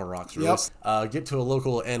same lava rocks. Get to a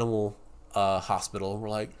local animal hospital, and we're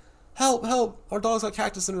like, help, our dog's got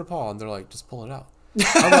cactus in her paw. And they're like, just pull it out.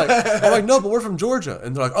 I'm like, no, but we're from Georgia.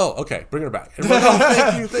 And they're like, oh, okay, bring her back. And we're like,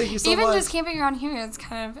 oh, thank you so even much. just camping around here,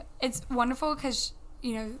 it's wonderful because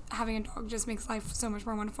having a dog just makes life so much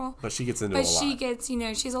more wonderful. But she gets into But a lot. she gets,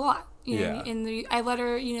 she's a lot. Yeah. And I let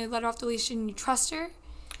her, let her off the leash and you trust her.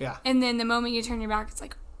 Yeah. And then the moment you turn your back, it's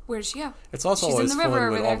like, where does she go? It's also She's in always the river fun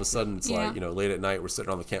over when all there. of a sudden it's Yeah. like, late at night, we're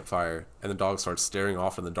sitting on the campfire and the dog starts staring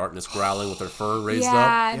off in the darkness, growling with her fur raised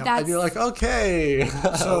Yeah, up. that's And you're like, okay,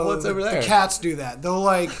 So what's over there? The cats do that. They'll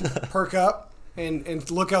like perk up and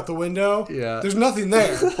look out the window. Yeah. There's nothing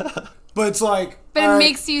there, but it's like. But all it right,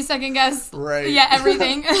 makes you second guess. Right. Yeah,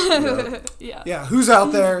 everything. Yeah. Yeah, who's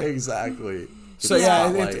out there? Exactly. So Get the yeah,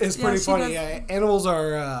 spotlight. it's Yeah, pretty she funny. does. Yeah, animals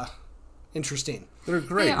are interesting. They're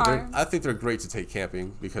great. They are. I think they're great to take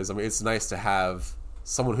camping because it's nice to have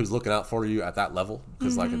someone who's looking out for you at that level.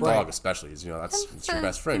 Because like a dog, Right. especially, is And it's your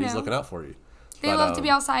best friend. He's looking out for you. They But, love to be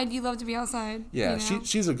outside. You love to be outside. Yeah,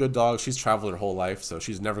 she's a good dog. She's traveled her whole life, so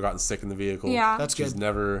she's never gotten sick in the vehicle. Yeah. That's She's good.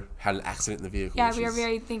 never had an accident in the vehicle. Yeah, we are She's-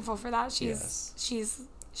 very thankful for that. Yes.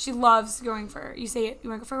 She loves going for. You say, you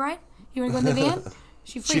want to go for a ride? You want to go in the van?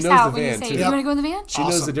 She freaks knows out the when you van, say, too. you want to go in the van? She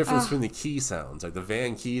knows the Awesome. difference between the key sounds. Like the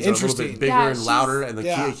van keys are a little Interesting. bit bigger Yeah, and she's- louder, and the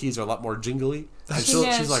yeah. Kia keys are a lot more jingly. And She she's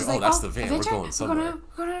knows. like, oh, that's the van. Adventure? We're going somewhere. We're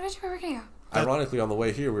going on an adventure. Where we're going to go? Ironically, on the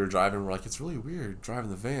way here, we were driving. We're like, it's really weird driving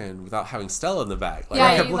the van without having Stella in the back. Like, Yeah,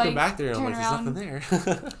 I kept you, looking like, back there, and I'm like, turn there's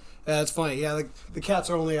nothing there. That's funny. Yeah, the cats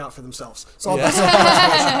are only out for themselves. It's all Yeah.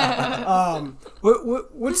 about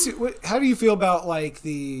self-preservation. How do you feel about like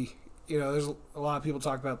the there's a lot of people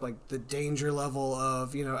talk about like the danger level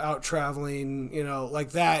of out traveling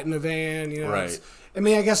like that in a van. Right. I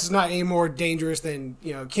mean, I guess it's not any more dangerous than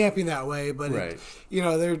camping that way, but Right.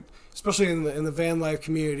 they're especially in the van life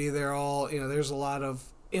community. They're all there's a lot of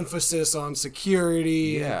emphasis on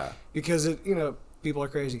security. Yeah. Because people are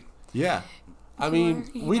crazy. Yeah. I mean,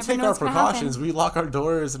 You we never take know our what's gonna precautions. happen. We lock our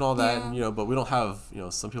doors and all that, Yeah. and, but we don't have,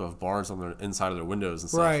 some people have bars on their inside of their windows and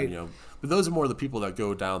stuff. Right. And, but those are more the people that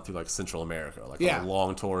go down through like Central America, like Yeah. on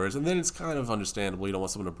long tours, and then it's kind of understandable. You don't want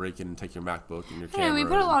someone to break in and take your MacBook and your I camera. know, we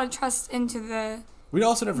put a and- lot of trust into the. We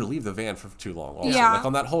also never leave the van for too long. Also, Yeah. like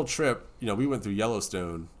on that whole trip, we went through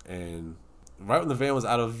Yellowstone, and right when the van was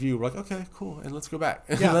out of view, we're like, okay, cool, and let's go back.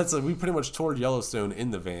 Yeah. We pretty much toured Yellowstone in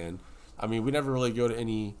the van. I mean, we never really go to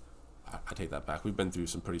any. I take that back. We've been through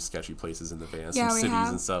some pretty sketchy places in the van, Yeah, some we cities have.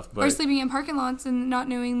 and stuff. Or But sleeping in parking lots and not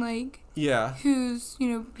knowing, like, yeah, who's,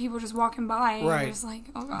 people just walking by. And Right. you're just like,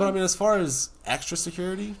 oh, God. but I mean, as far as extra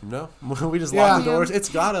security, no, we just Yeah. lock the doors. It's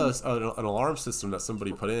got an alarm system that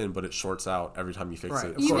somebody put in, but it shorts out every time you fix Right.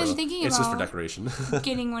 it. You've course. been thinking it's just for about- decoration.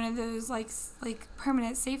 getting one of those, like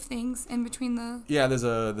permanent safe things in between the. Yeah, there's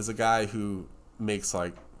a guy who makes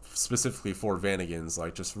like specifically for Vanagons,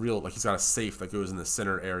 like just real, like he's got a safe that goes in the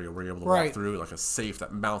center area where you're able to walk through, like a safe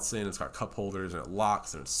that mounts in. It's got cup holders and it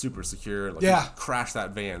locks and it's super secure. Like, you crash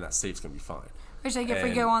that van, that safe's gonna be fine. Which like if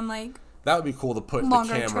we go on like that would be cool to put the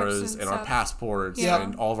cameras and our passports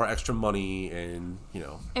and all of our extra money, and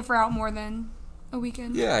if we're out more than a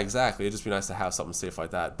weekend. Yeah, exactly. It'd just be nice to have something safe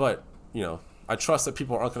like that. But I trust that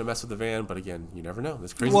people aren't going to mess with the van. But again, you never know.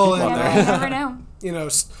 There's crazy people out there. You never know.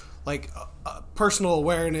 Like personal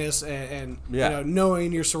awareness and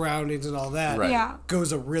knowing your surroundings and all that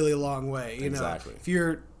goes a really long way. Exactly. If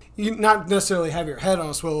you not necessarily have your head on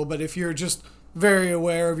a swivel, but if you're just very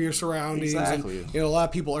aware of your surroundings. Exactly. And, a lot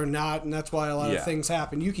of people are not, and that's why a lot of things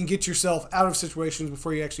happen. You can get yourself out of situations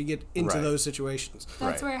before you actually get into those situations.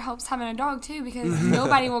 That's where it helps having a dog too, because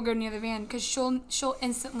nobody will go near the van because she'll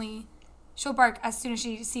instantly bark as soon as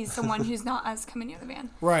she sees someone who's not us coming near the van.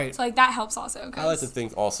 Right. So like that helps also. I like to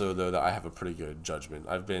think also though that I have a pretty good judgment.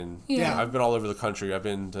 I've been all over the country. I've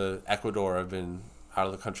been to Ecuador. I've been out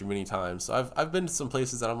of the country many times. So I've been to some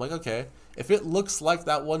places that I'm like, okay, if it looks like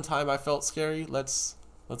that one time I felt scary, let's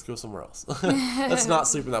go somewhere else. Let's not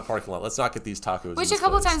sleep in that parking lot. Let's not get these tacos. Which a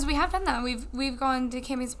couple times we have done that. We've gone to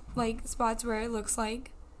camping like spots where it looks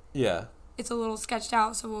like it's a little sketched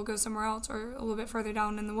out, so we'll go somewhere else or a little bit further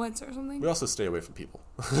down in the woods or something. We also stay away from people.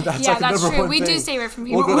 That's true. We do stay away from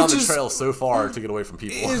people. We'll go down the trail so far to get away from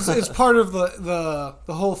people. It's part of the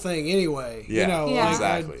whole thing anyway.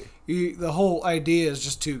 Exactly. The whole idea is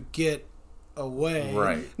just to get away.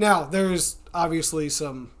 Right. Now, there's obviously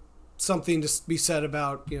something to be said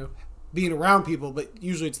about, being around people, but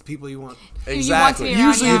usually it's the people you want. Exactly.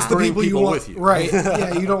 Usually it's the people you want with you. Right.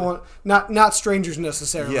 Yeah, you don't want not strangers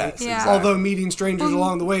necessarily. Yes, exactly. Although meeting strangers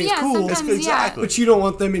along the way is cool. Exactly. But you don't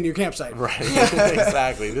want them in your campsite. Right.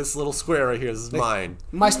 Exactly. This little square right here, this is mine.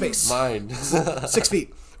 My space. Mine. 6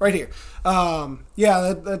 feet. Right here.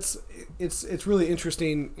 That's it's really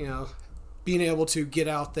interesting, being able to get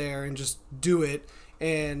out there and just do it.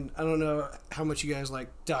 And I don't know how much you guys like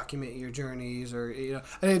document your journeys, or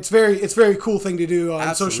and it's very cool thing to do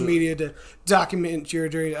on social media to document your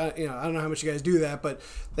journey. I don't know how much you guys do that, but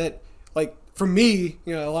that, like, for me,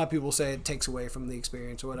 a lot of people say it takes away from the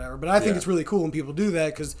experience or whatever. But I think it's really cool when people do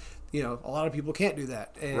that, because a lot of people can't do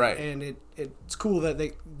that, and it's cool that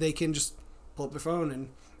they can just pull up their phone and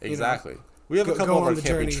exactly. We have a couple of our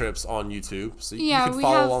camping trips on YouTube, so you can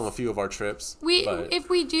follow along a few of our trips. If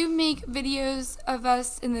we do make videos of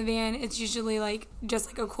us in the van, it's usually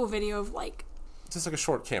just a cool video of just like a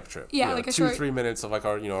short camp trip. Yeah, like a 2-3 minutes of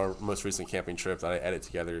our most recent camping trip that I edit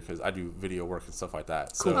together, because I do video work and stuff like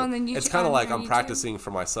that. So it's kind of like I'm practicing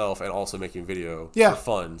for myself and also making video for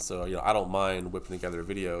fun. So I don't mind whipping together a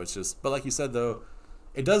video. It's just, but like you said though,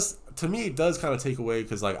 it does kind of take away,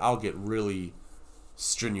 because I'll get really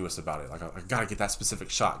strenuous about it. Like, I gotta get that specific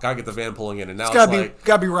shot, gotta get the van pulling in, and now it's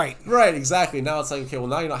gotta be right. Right, exactly. Now it's like, okay, well,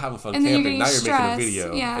 now you're not having fun camping. Now you're making a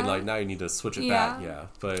video, and now you need to switch it back. Yeah,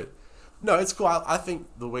 but no, it's cool. I think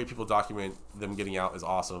the way people document them getting out is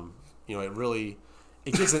awesome.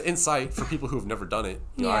 It gives an insight for people who have never done it.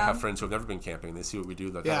 I have friends who have never been camping. They see what we do.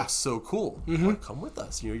 Like, that looks so cool. Like, come with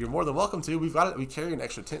us. You're more than welcome to. We've got it. We carry an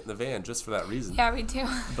extra tent in the van just for that reason. Yeah, we do.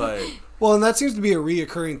 But and that seems to be a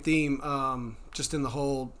reoccurring theme, just in the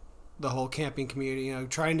whole camping community.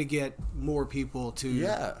 Trying to get more people to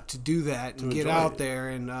do that and get out there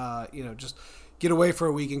and just get away for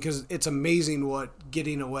a weekend, because it's amazing what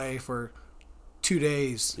getting away for 2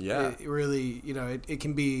 days. Yeah, it really, it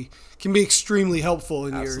can be extremely helpful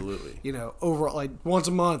in your, overall, like once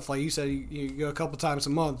a month, like you said, you go a couple times a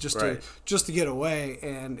month just to get away,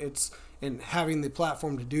 and having the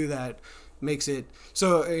platform to do that makes it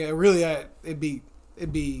so. Really,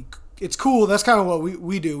 it's cool. That's kind of what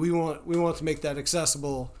we do. We want to make that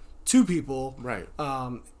accessible to people, right?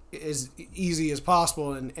 As easy as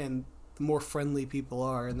possible, and more friendly people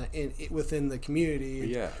are within the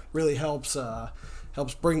community, really helps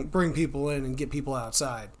bring people in and get people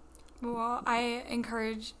outside. Well, I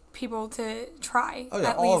encourage people to try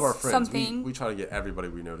all of our friends. Something. We try to get everybody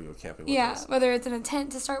we know to go camping with us. Whether it's in a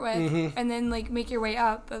tent to start with, and then make your way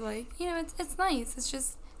up, but it's nice. It's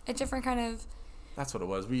just a different kind of. That's what it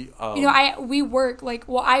was. We we work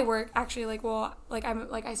I work actually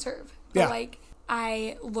I serve. But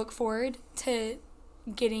I look forward to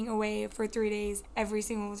getting away for 3 days every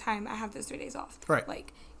single time I have those 3 days off.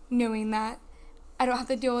 Right. Knowing that I don't have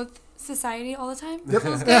to deal with society all the time.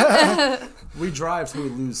 Feels good. We drive till we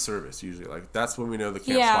lose service usually. That's when we know the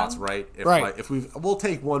camp spot's right. If we'll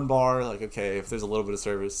take one bar, if there's a little bit of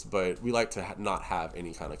service, but we like to not have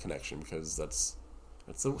any kind of connection, because it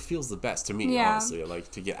feels the best to me, honestly.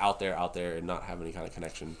 To get out there and not have any kind of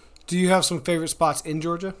connection. Do you have some favorite spots in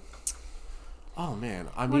Georgia? Oh man,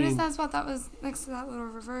 I What mean, is that spot that was next to that little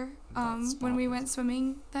river? When we went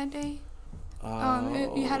swimming that day.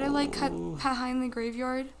 You had to like cut behind the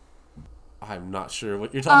graveyard. I'm not sure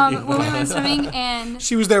what you're talking about. When we went swimming and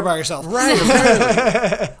She was there by herself.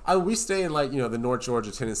 Right. We stay in like the North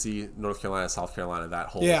Georgia, Tennessee, North Carolina, South Carolina, that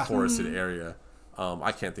whole forested area.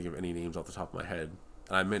 I can't think of any names off the top of my head,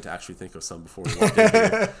 and I meant to actually think of some before we walked in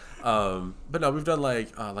here. But no, we've done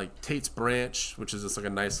like Tate's Branch, which is just like a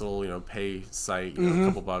nice little pay site, a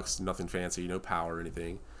couple bucks, nothing fancy, no power or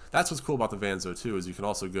anything. That's what's cool about the vans though too, is you can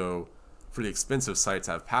also go for the expensive sites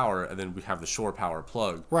have power, and then we have the shore power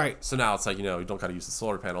plug. Right. So now it's like, you don't got to use the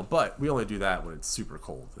solar panel, but we only do that when it's super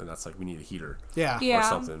cold, and that's like we need a heater. Or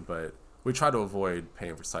something. But we try to avoid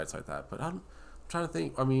paying for sites like that. But I'm trying to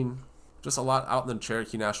think, I mean, just a lot out in the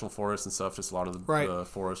Cherokee National Forest and stuff, just a lot of the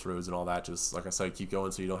forest roads and all that. Just, like I said, keep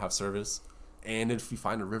going so you don't have service. And if you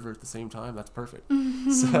find a river at the same time, that's perfect.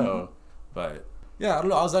 So, but, yeah, I don't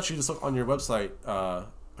know. I was actually just on your website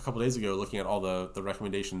a couple days ago looking at all the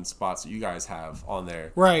recommendation spots that you guys have on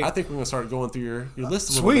there. Right. I think we're going to start going through your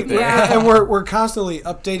list a little bit there. Yeah. And we're constantly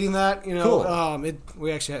updating that. Cool.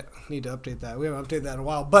 We actually need to update that. We haven't updated that in a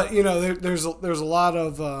while. But, there's a lot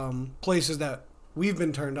of places that we've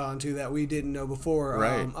been turned on to that we didn't know before.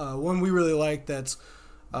 Right. One we really like that's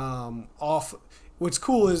off. What's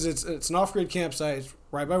cool is it's an off-grid campsite. It's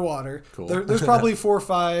right by water. Cool. There's probably 4 or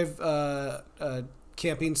 5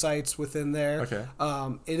 camping sites within there. Okay.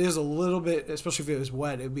 It is a little bit, especially if it was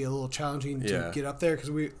wet, it'd be a little challenging to get up there because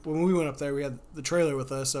when we went up there, we had the trailer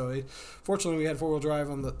with us. So fortunately, we had 4-wheel drive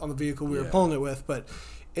on the vehicle we were pulling it with. But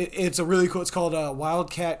it's a really cool. It's called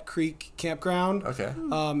Wildcat Creek Campground. Okay.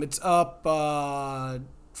 It's up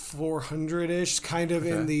 400-ish, kind of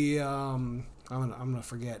in the. I'm gonna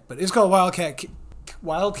forget, but it's called Wildcat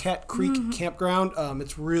Creek Campground.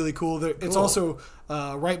 It's really cool. It's also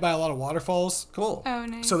right by a lot of waterfalls. Cool. Oh,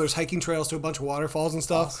 nice. So there's hiking trails to a bunch of waterfalls and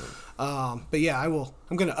stuff. Awesome. But yeah, I'm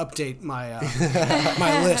going to update my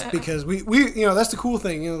my list because we that's the cool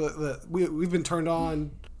thing. We've been turned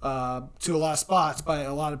on to a lot of spots by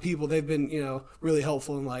a lot of people. They've been really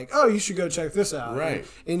helpful and like, oh, you should go check this out. Right.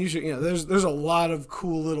 And you should there's a lot of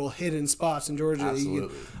cool little hidden spots in Georgia.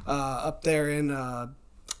 Absolutely. Up there in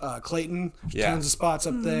Clayton, tons of spots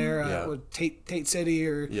up there. With Tate City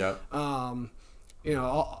or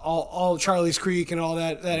all Charlie's Creek and all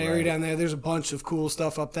that area down there. There's a bunch of cool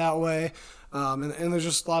stuff up that way, and there's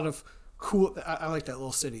just a lot of cool. I like that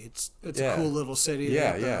little city. It's a cool little city.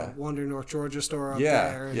 The Wonder North Georgia store up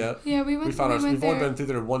there. Yeah, we we've only been through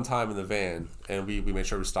there one time in the van, and we made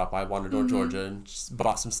sure we stopped by Wonder North Georgia and just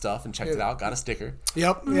bought some stuff and checked it out. Got a sticker.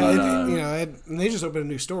 Yep. And they just opened a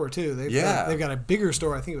new store too. They've got a bigger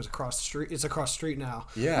store. I think it was across the street. It's across the street now.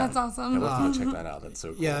 Yeah, that's awesome. We'll have to check that out. That's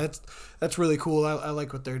so cool. Yeah, that's really cool. I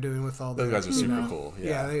like what they're doing with all those guys are super cool.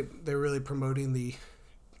 Yeah, they're really promoting the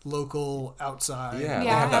local outside. Yeah, they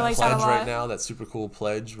have that pledge right now. That super cool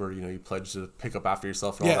pledge where you pledge to pick up after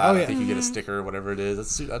yourself and all that. I think you get a sticker or whatever it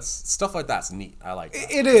is. That's stuff like that's neat. I like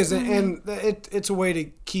that. It is, and it's a way to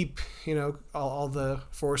keep all the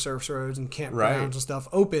Forest Service roads and campgrounds and stuff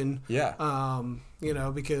open. Yeah.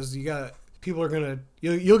 Because people are gonna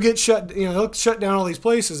you'll get they'll shut down all these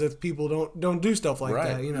places if people don't do stuff like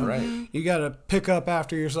that. You got to pick up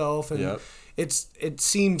after yourself, and it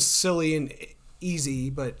seems silly and easy,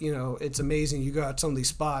 but it's amazing. You got some of these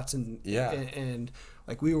spots and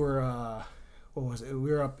like we were what was it?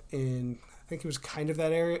 We were up in, I think it was kind of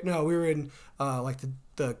that area. No, we were in like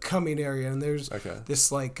the Cumming area, and there's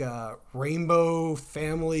this like rainbow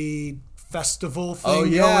family festival thing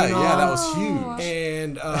going on. Yeah, that was huge.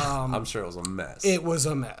 And I'm sure it was a mess. It was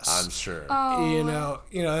a mess. I'm sure.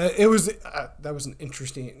 It was that was an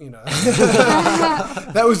interesting.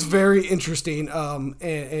 That was very interesting. And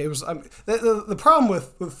it was the problem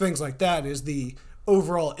with things like that is the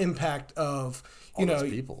overall impact of you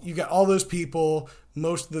got all those people.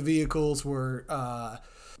 Most of the vehicles were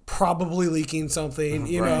probably leaking something.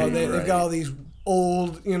 They've got all these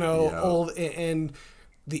old and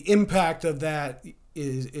the impact of that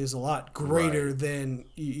is a lot greater than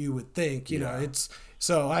you would think. It's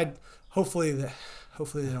so hopefully they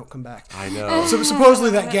don't come back. I know. So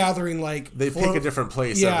supposedly that gathering pick a different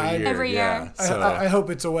place every year. So, I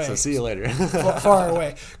hope it's away. So see you later. Far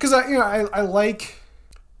away, because I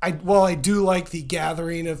do like the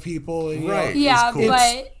gathering of people. And, cool.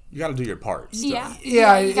 But you got to do your part. Still.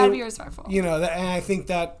 Yeah. You got to be respectful. And I think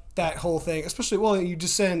that whole thing, especially you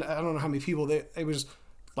just send, I don't know how many people it was.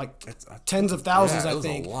 Like tens of thousands, I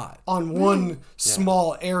think, on one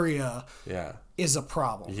small area is a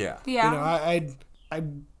problem. Yeah. I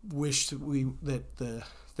wish that the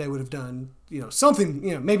they would have done,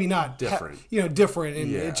 something, maybe not Different. Different.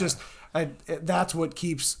 And Yeah. it just, that's what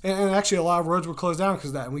keeps, and actually a lot of roads were closed down because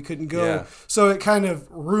of that, and we couldn't go. Yeah. So it kind of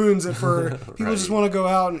ruins it for people Right. just want to go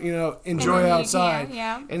out and, enjoy outside.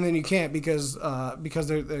 Yeah. And then you can't because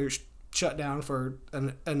they're shut down for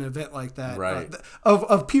an event like that. Right.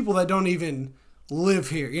 Of people that don't even live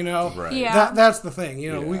here, Right. Yeah. That's the thing.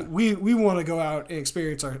 Yeah. We want to go out and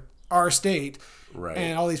experience our state. Right.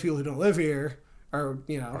 And all these people who don't live here are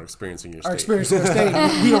experiencing your are state. experiencing their state.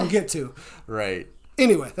 And we don't get to. Right.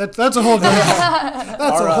 Anyway, that's a whole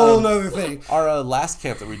a whole nother thing. Our last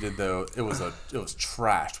camp that we did though, it was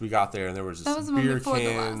trashed. We got there and there was That just was the one beer before the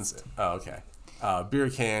cans. Oh, okay. Beer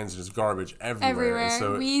cans, just garbage everywhere. Everywhere.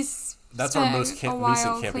 And so that's our most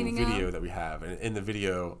recent camping video that we have. And in the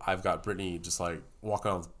video, I've got Brittany just like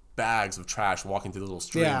walking on with bags of trash, walking through the little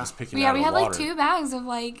stream, just picking out we of had the like water. 2 bags of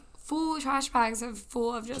like full trash bags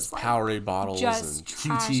full of just like Powerade bottles just and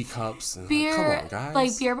trash. QT cups and beer, come on, guys.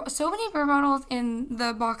 like so many beer bottles in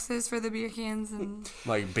the boxes for the beer cans and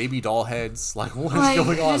like baby doll heads. Like what is like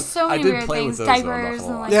going on? just so many I did weird play things, with those, diapers though,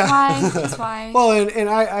 and I'm like not Yeah. why? That's why. Well, and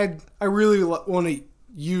I really want to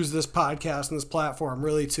use this podcast and this platform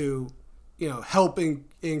really to, help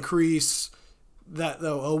increase that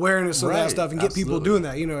the awareness of that Right, stuff and get people absolutely.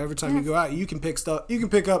 doing that. Every time you go out, you can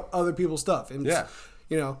pick up other people's stuff. And Yeah.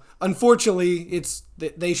 unfortunately,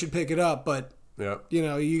 they should pick it up, but Yep.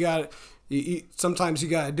 sometimes you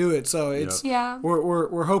got to do it. So it's Yeah.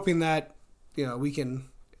 we're hoping that we can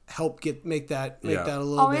help make that a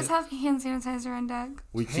little Always bit. have hand sanitizer on deck.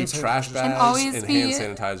 We Hand keep trash sanitizer. bags And always and be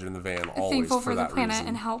hand sanitizer in the van always Thankful for the that planet reason.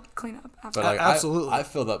 and help clean up after. But like Absolutely. I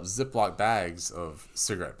filled up Ziploc bags of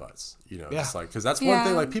cigarette butts, Yeah. just like because that's one Yeah.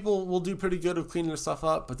 thing. Like people will do pretty good of cleaning their stuff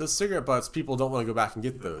up, but those cigarette butts, people don't want to go back and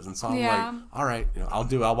get those. And so I'm Yeah. like, all right,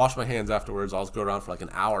 I'll wash my hands afterwards. I'll just go around for like an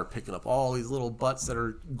hour picking up all these little butts that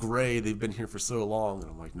are gray. They've been here for so long,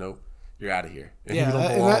 and I'm like, nope, you're out of here. And you Yeah, don't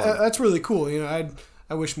and belong. that's really cool.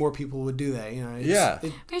 I wish more people would do that. Yeah.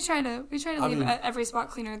 we try to leave every spot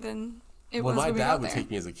cleaner than it When was my when we dad got would there.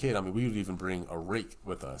 take me as a kid, we would even bring a rake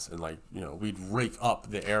with us, and we'd rake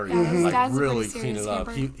up the area Yeah, and Dad's a really pretty clean it serious up.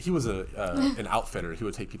 camper. He was an outfitter. He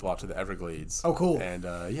would take people out to the Everglades. Oh, cool. And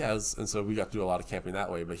and so we got to do a lot of camping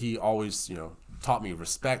that way. But he always taught me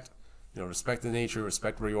respect. Respect the nature,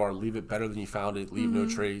 respect where you are, leave it better than you found it, leave no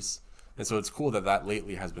trace. And so it's cool that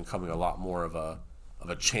lately has been becoming a lot more of a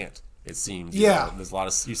chant. It seems. There's a lot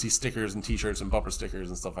of you see stickers and T-shirts and bumper stickers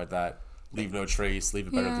and stuff like that. Leave no trace. Leave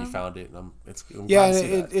it better than you found it. And I'm glad to see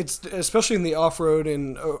that. it's especially in the off-road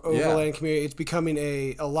and overland community. It's becoming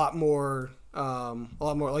a lot more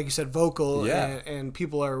like you said, vocal. Yeah. And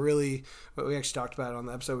people are really. We actually talked about it on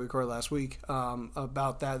the episode we recorded last week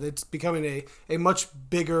about that. It's becoming a much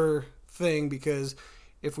bigger thing because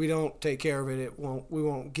if we don't take care of it, we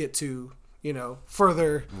won't get to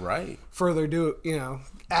further do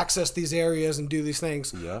access these areas and do these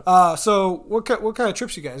things. Yeah. So what kind of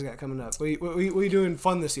trips you guys got coming up? What are you doing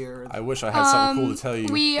fun this year? I wish I had something cool to tell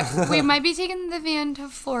you. We might be taking the van to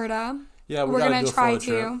Florida. Yeah, we're gotta gonna do a try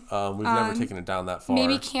Florida trip. We've never taken it down that far.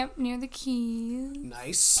 Maybe camp near the Keys.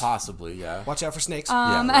 Nice. Possibly, yeah. Watch out for snakes.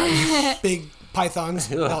 Yeah, right. Big pythons.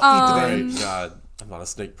 They'll eat the Right. van. God, I'm not a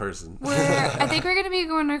snake person. I think we're gonna be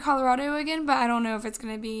going to Colorado again, but I don't know if it's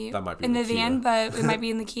gonna be, That might be in in the the van, Kia. but it might be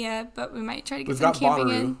in the Kia. But we might try to get We've some got camping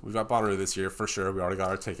Bonnaroo. in. We've got Bonnaroo this year for sure. We already got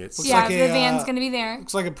our tickets. Looks Yeah, like the a, van's gonna be there.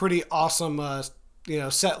 Looks like a pretty awesome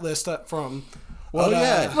set list up from Oh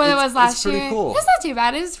yeah, What it was last it's pretty year. cool. It's not too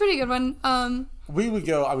bad. It was a pretty good one. We would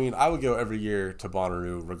go. I would go every year to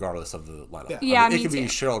Bonnaroo, regardless of the lineup. Yeah, it me could be too.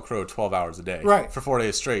 Sheryl Crow 12 hours a day, Right. for 4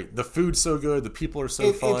 days straight. The food's so good. The people are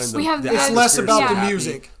so fun. it's- The, We have the the- It's less atmosphere's about so the happy.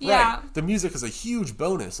 music. Yeah. Right. The music is a huge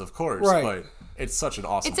bonus, of course. Right. But it's such an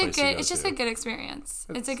awesome It's a place to good. go It's just to. a good experience.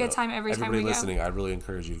 It's a good So, time every time we Everybody go. listening, I really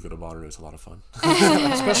encourage you to go to Bonnaroo. It's a lot of fun.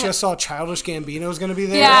 Especially I saw Childish Gambino's going to be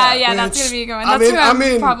there. Yeah, that's which, gonna be a good one. I That's mean- who I'm I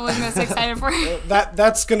mean- probably most excited for.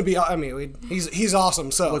 That's going to be. I mean, he's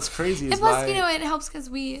awesome. So What's crazy is And plus, it helps because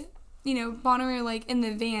we, Bonnaroo like in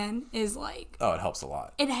the van is like oh, it helps a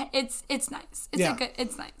lot. it's nice. It's Yeah.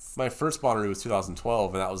 it's nice. My first Bonnaroo was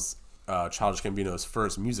 2012, and that was Childish Gambino's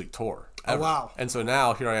first music tour ever. Oh, wow. And so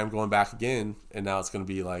now here I am going back again, and now it's going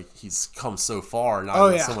to be like he's come so far, now Oh,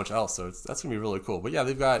 he's yeah. so much else. So that's going to be really cool. But yeah,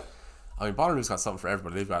 Bonnaroo's got something for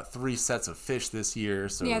everybody. They've got 3 sets of fish this year.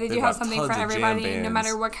 So Yeah, they they've do have got something for tons of jam everybody, no bands.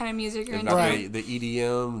 matter what kind of music you're They've into. got Right. the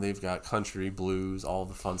EDM, they've got country, blues, all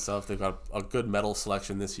the fun stuff. They've got a good metal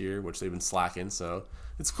selection this year, which they've been slacking. So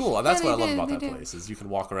it's cool. That's what I love about they that do. place is you can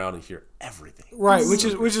walk around and hear everything. Right, which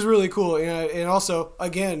is really cool. You know, and also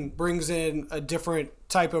again brings in a different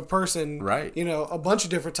type of person. Right. You know, a bunch of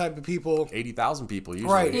different type of people. 80,000 people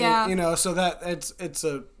usually. Right. Yeah. And, you know, so that it's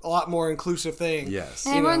a lot more inclusive thing. Yes.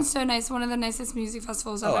 And everyone's so nice. One of the nicest music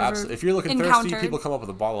festivals I've Oh, ever absolutely. If you're looking encountered. thirsty, people come up with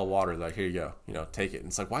a bottle of water. Like, here you go. You know, take it. And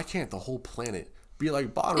it's like, why can't the whole planet be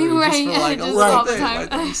like Bonnaroo Right, just for like a just little all the bit? time. Like,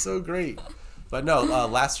 that'd be so great. But no,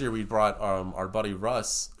 last year we brought our buddy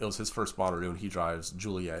Russ. It was his first Bonnaroo, and he drives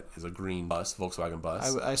Juliet, is a green bus, Volkswagen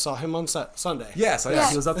bus. I saw him on Sunday. Yes,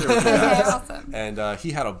 he was up there with me. Okay, awesome. And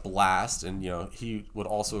he had a blast, and you know he would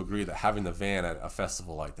also agree that having the van at a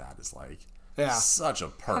festival like that is like such a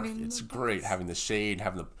perk. It's great having the shade,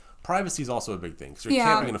 having the privacy is also a big thing because you're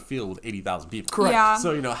camping in a field with 80,000 people. Correct. Yeah.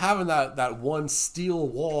 So you know having that one steel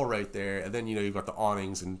wall right there, and then you know you've got the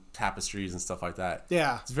awnings and tapestries and stuff like that.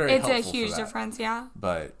 Yeah, it's very It's helpful a huge for that. difference, yeah.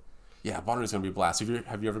 But yeah, Bonnaroo's gonna be a blast.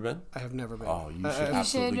 Have you ever been? I have never been. Oh, you should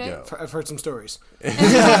absolutely go. I've heard some stories.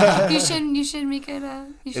 You should make it a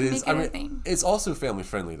a thing. It's also family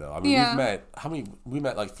friendly though. I mean, we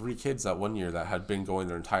met like 3 kids that one year that had been going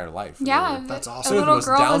their entire life. Yeah, That's awesome. Some of the most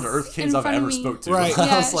girl down to was earth kids in I've front of ever me. spoke to. Right.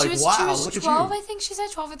 I was like, she wow, was look 12, at you. I think she said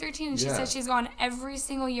 12 or 13, and she Yeah. said she's gone every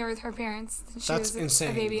single year with her parents. She That's was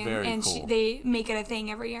insane. A baby, Very and cool. they make it a thing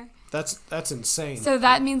every year. That's insane. So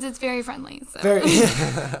that means it's very friendly. So Very,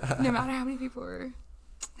 no matter how many people are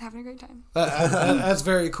having a great time. that's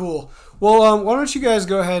very cool. Well, why don't you guys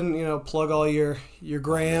go ahead and plug all your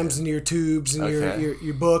grams and your tubes and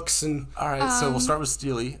your books and. All right, so we'll start with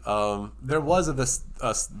Steely. There was the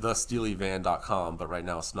SteelyVan.com, but right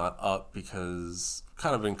now it's not up because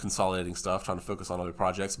kind of been consolidating stuff, trying to focus on other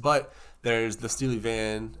projects. But there's the Steely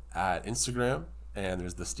Van at Instagram, and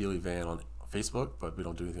there's the Steely Van on Facebook, but we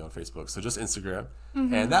don't do anything on Facebook, so just Instagram.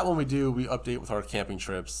 Mm-hmm. And that one we update with our camping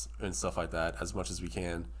trips and stuff like that as much as we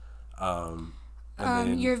can. And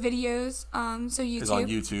then Your videos, so YouTube. is on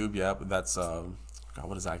YouTube. Yeah, but that's God,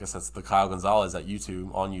 what is that? I guess that's the Kyle Gonzalez on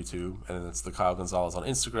YouTube, and then it's the Kyle Gonzalez on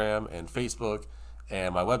Instagram and Facebook.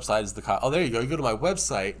 And my website is there you go. You go to my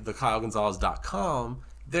website, thekylegonzalez.com.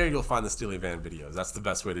 There you'll find the Steely Van videos. That's the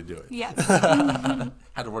best way to do it. Yes.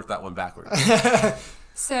 Had to work that one backwards.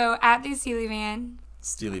 So at the Steely Van.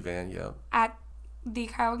 Steely Van, yeah. At the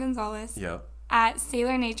Kyle Gonzalez. Yep. At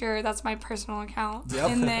Sailor Nature, that's my personal account. Yep.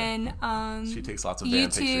 And then She takes lots of van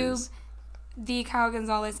YouTube, pictures. the Kyle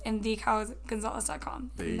Gonzalez, and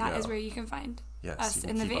thekylegonzalez.com. There you And that go. is where you can find Yes, us you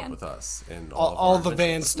in can the keep van. up with us and All the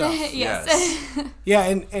van stuff. Yes. Yeah,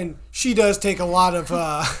 and she does take a lot of.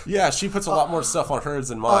 Yeah, she puts a lot more stuff on hers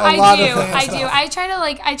than mine. I lot of van do. stuff. I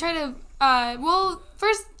try to. Well,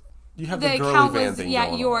 first You have the the girly account van was thing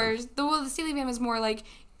going yours. The Steely Van was more like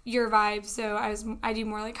your vibe, so I do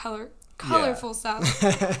more like colorful stuff.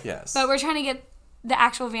 on. Yes. But we're trying to get the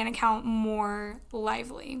actual van account more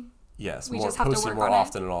lively. Yes, we more just have to posting work more on it.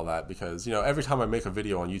 often and all that because every time I make a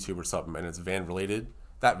video on YouTube or something and it's van related,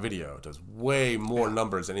 that video does way more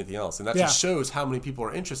numbers than anything else, and that just shows how many people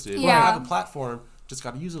are interested. When Yeah. I have a platform, just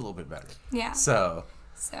got to use it a little bit better. Yeah. So,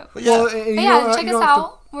 But yeah. Well, check us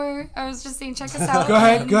out. I was just saying, check us out. Go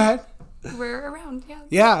ahead. We're around. Yeah.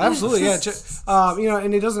 Yeah, absolutely. Yeah,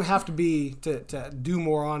 and it doesn't have to be to do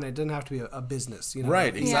more on it. It doesn't have to be a business.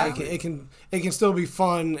 Right, exactly. It can still be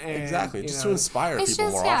fun and Exactly, just to inspire It's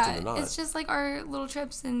people just more often than not. It's just like our little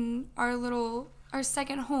trips and our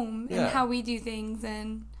second home Yeah. and how we do things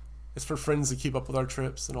and. It's for friends to keep up with our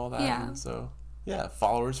trips and all that. Yeah. And so, yeah,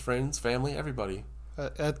 followers, friends, family, everybody.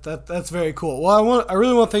 That's very cool. Well, I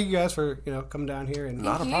really want to thank you guys for Not Thank a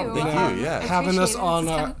you. problem. Thank you. Yeah. I having us appreciate it. on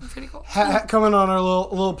It's our kinda pretty cool. coming on our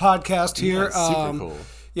little podcast here. Yeah, super cool.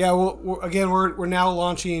 Yeah, we're now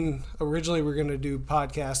launching. Originally, we're going to do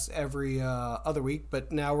podcasts every other week,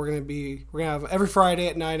 but now we're going to have every Friday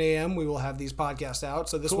at 9 a.m. We will have these podcasts out.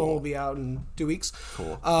 So this one will be out in 2 weeks.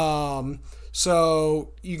 Cool.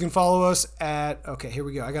 So you can follow us at. Okay, here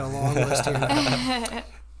we go. I got a long list here. Now.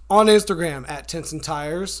 On Instagram at Tents and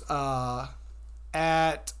Tires,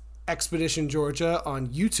 at Expedition Georgia, on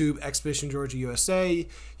YouTube Expedition Georgia USA.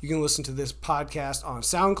 You can listen to this podcast on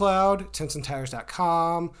SoundCloud,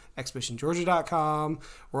 tentsandtires.com, expeditiongeorgia.com.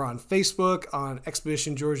 We're on Facebook on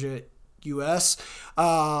Expedition Georgia US.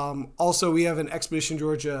 Also, we have an Expedition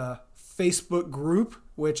Georgia Facebook group,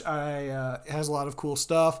 which has a lot of cool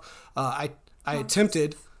stuff. I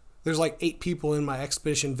attempted. There's like 8 people in my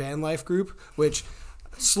Expedition Van Life group, which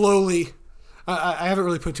slowly. I haven't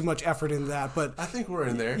really put too much effort into that, but I think we're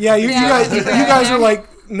in there. yeah, you guys are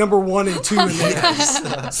like number 1 and 2 in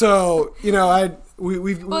there. So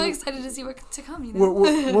Well, excited to see what to come.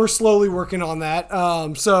 we're slowly working on that.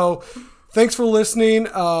 So thanks for listening.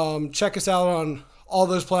 Check us out on all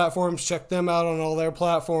those platforms. Check them out on all their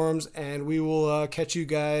platforms, and we will catch you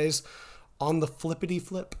guys on the flippity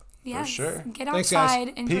flip. Yes. For sure. Get Thanks, guys.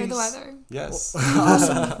 outside, enjoy the Peace. weather. Yes.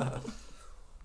 Awesome.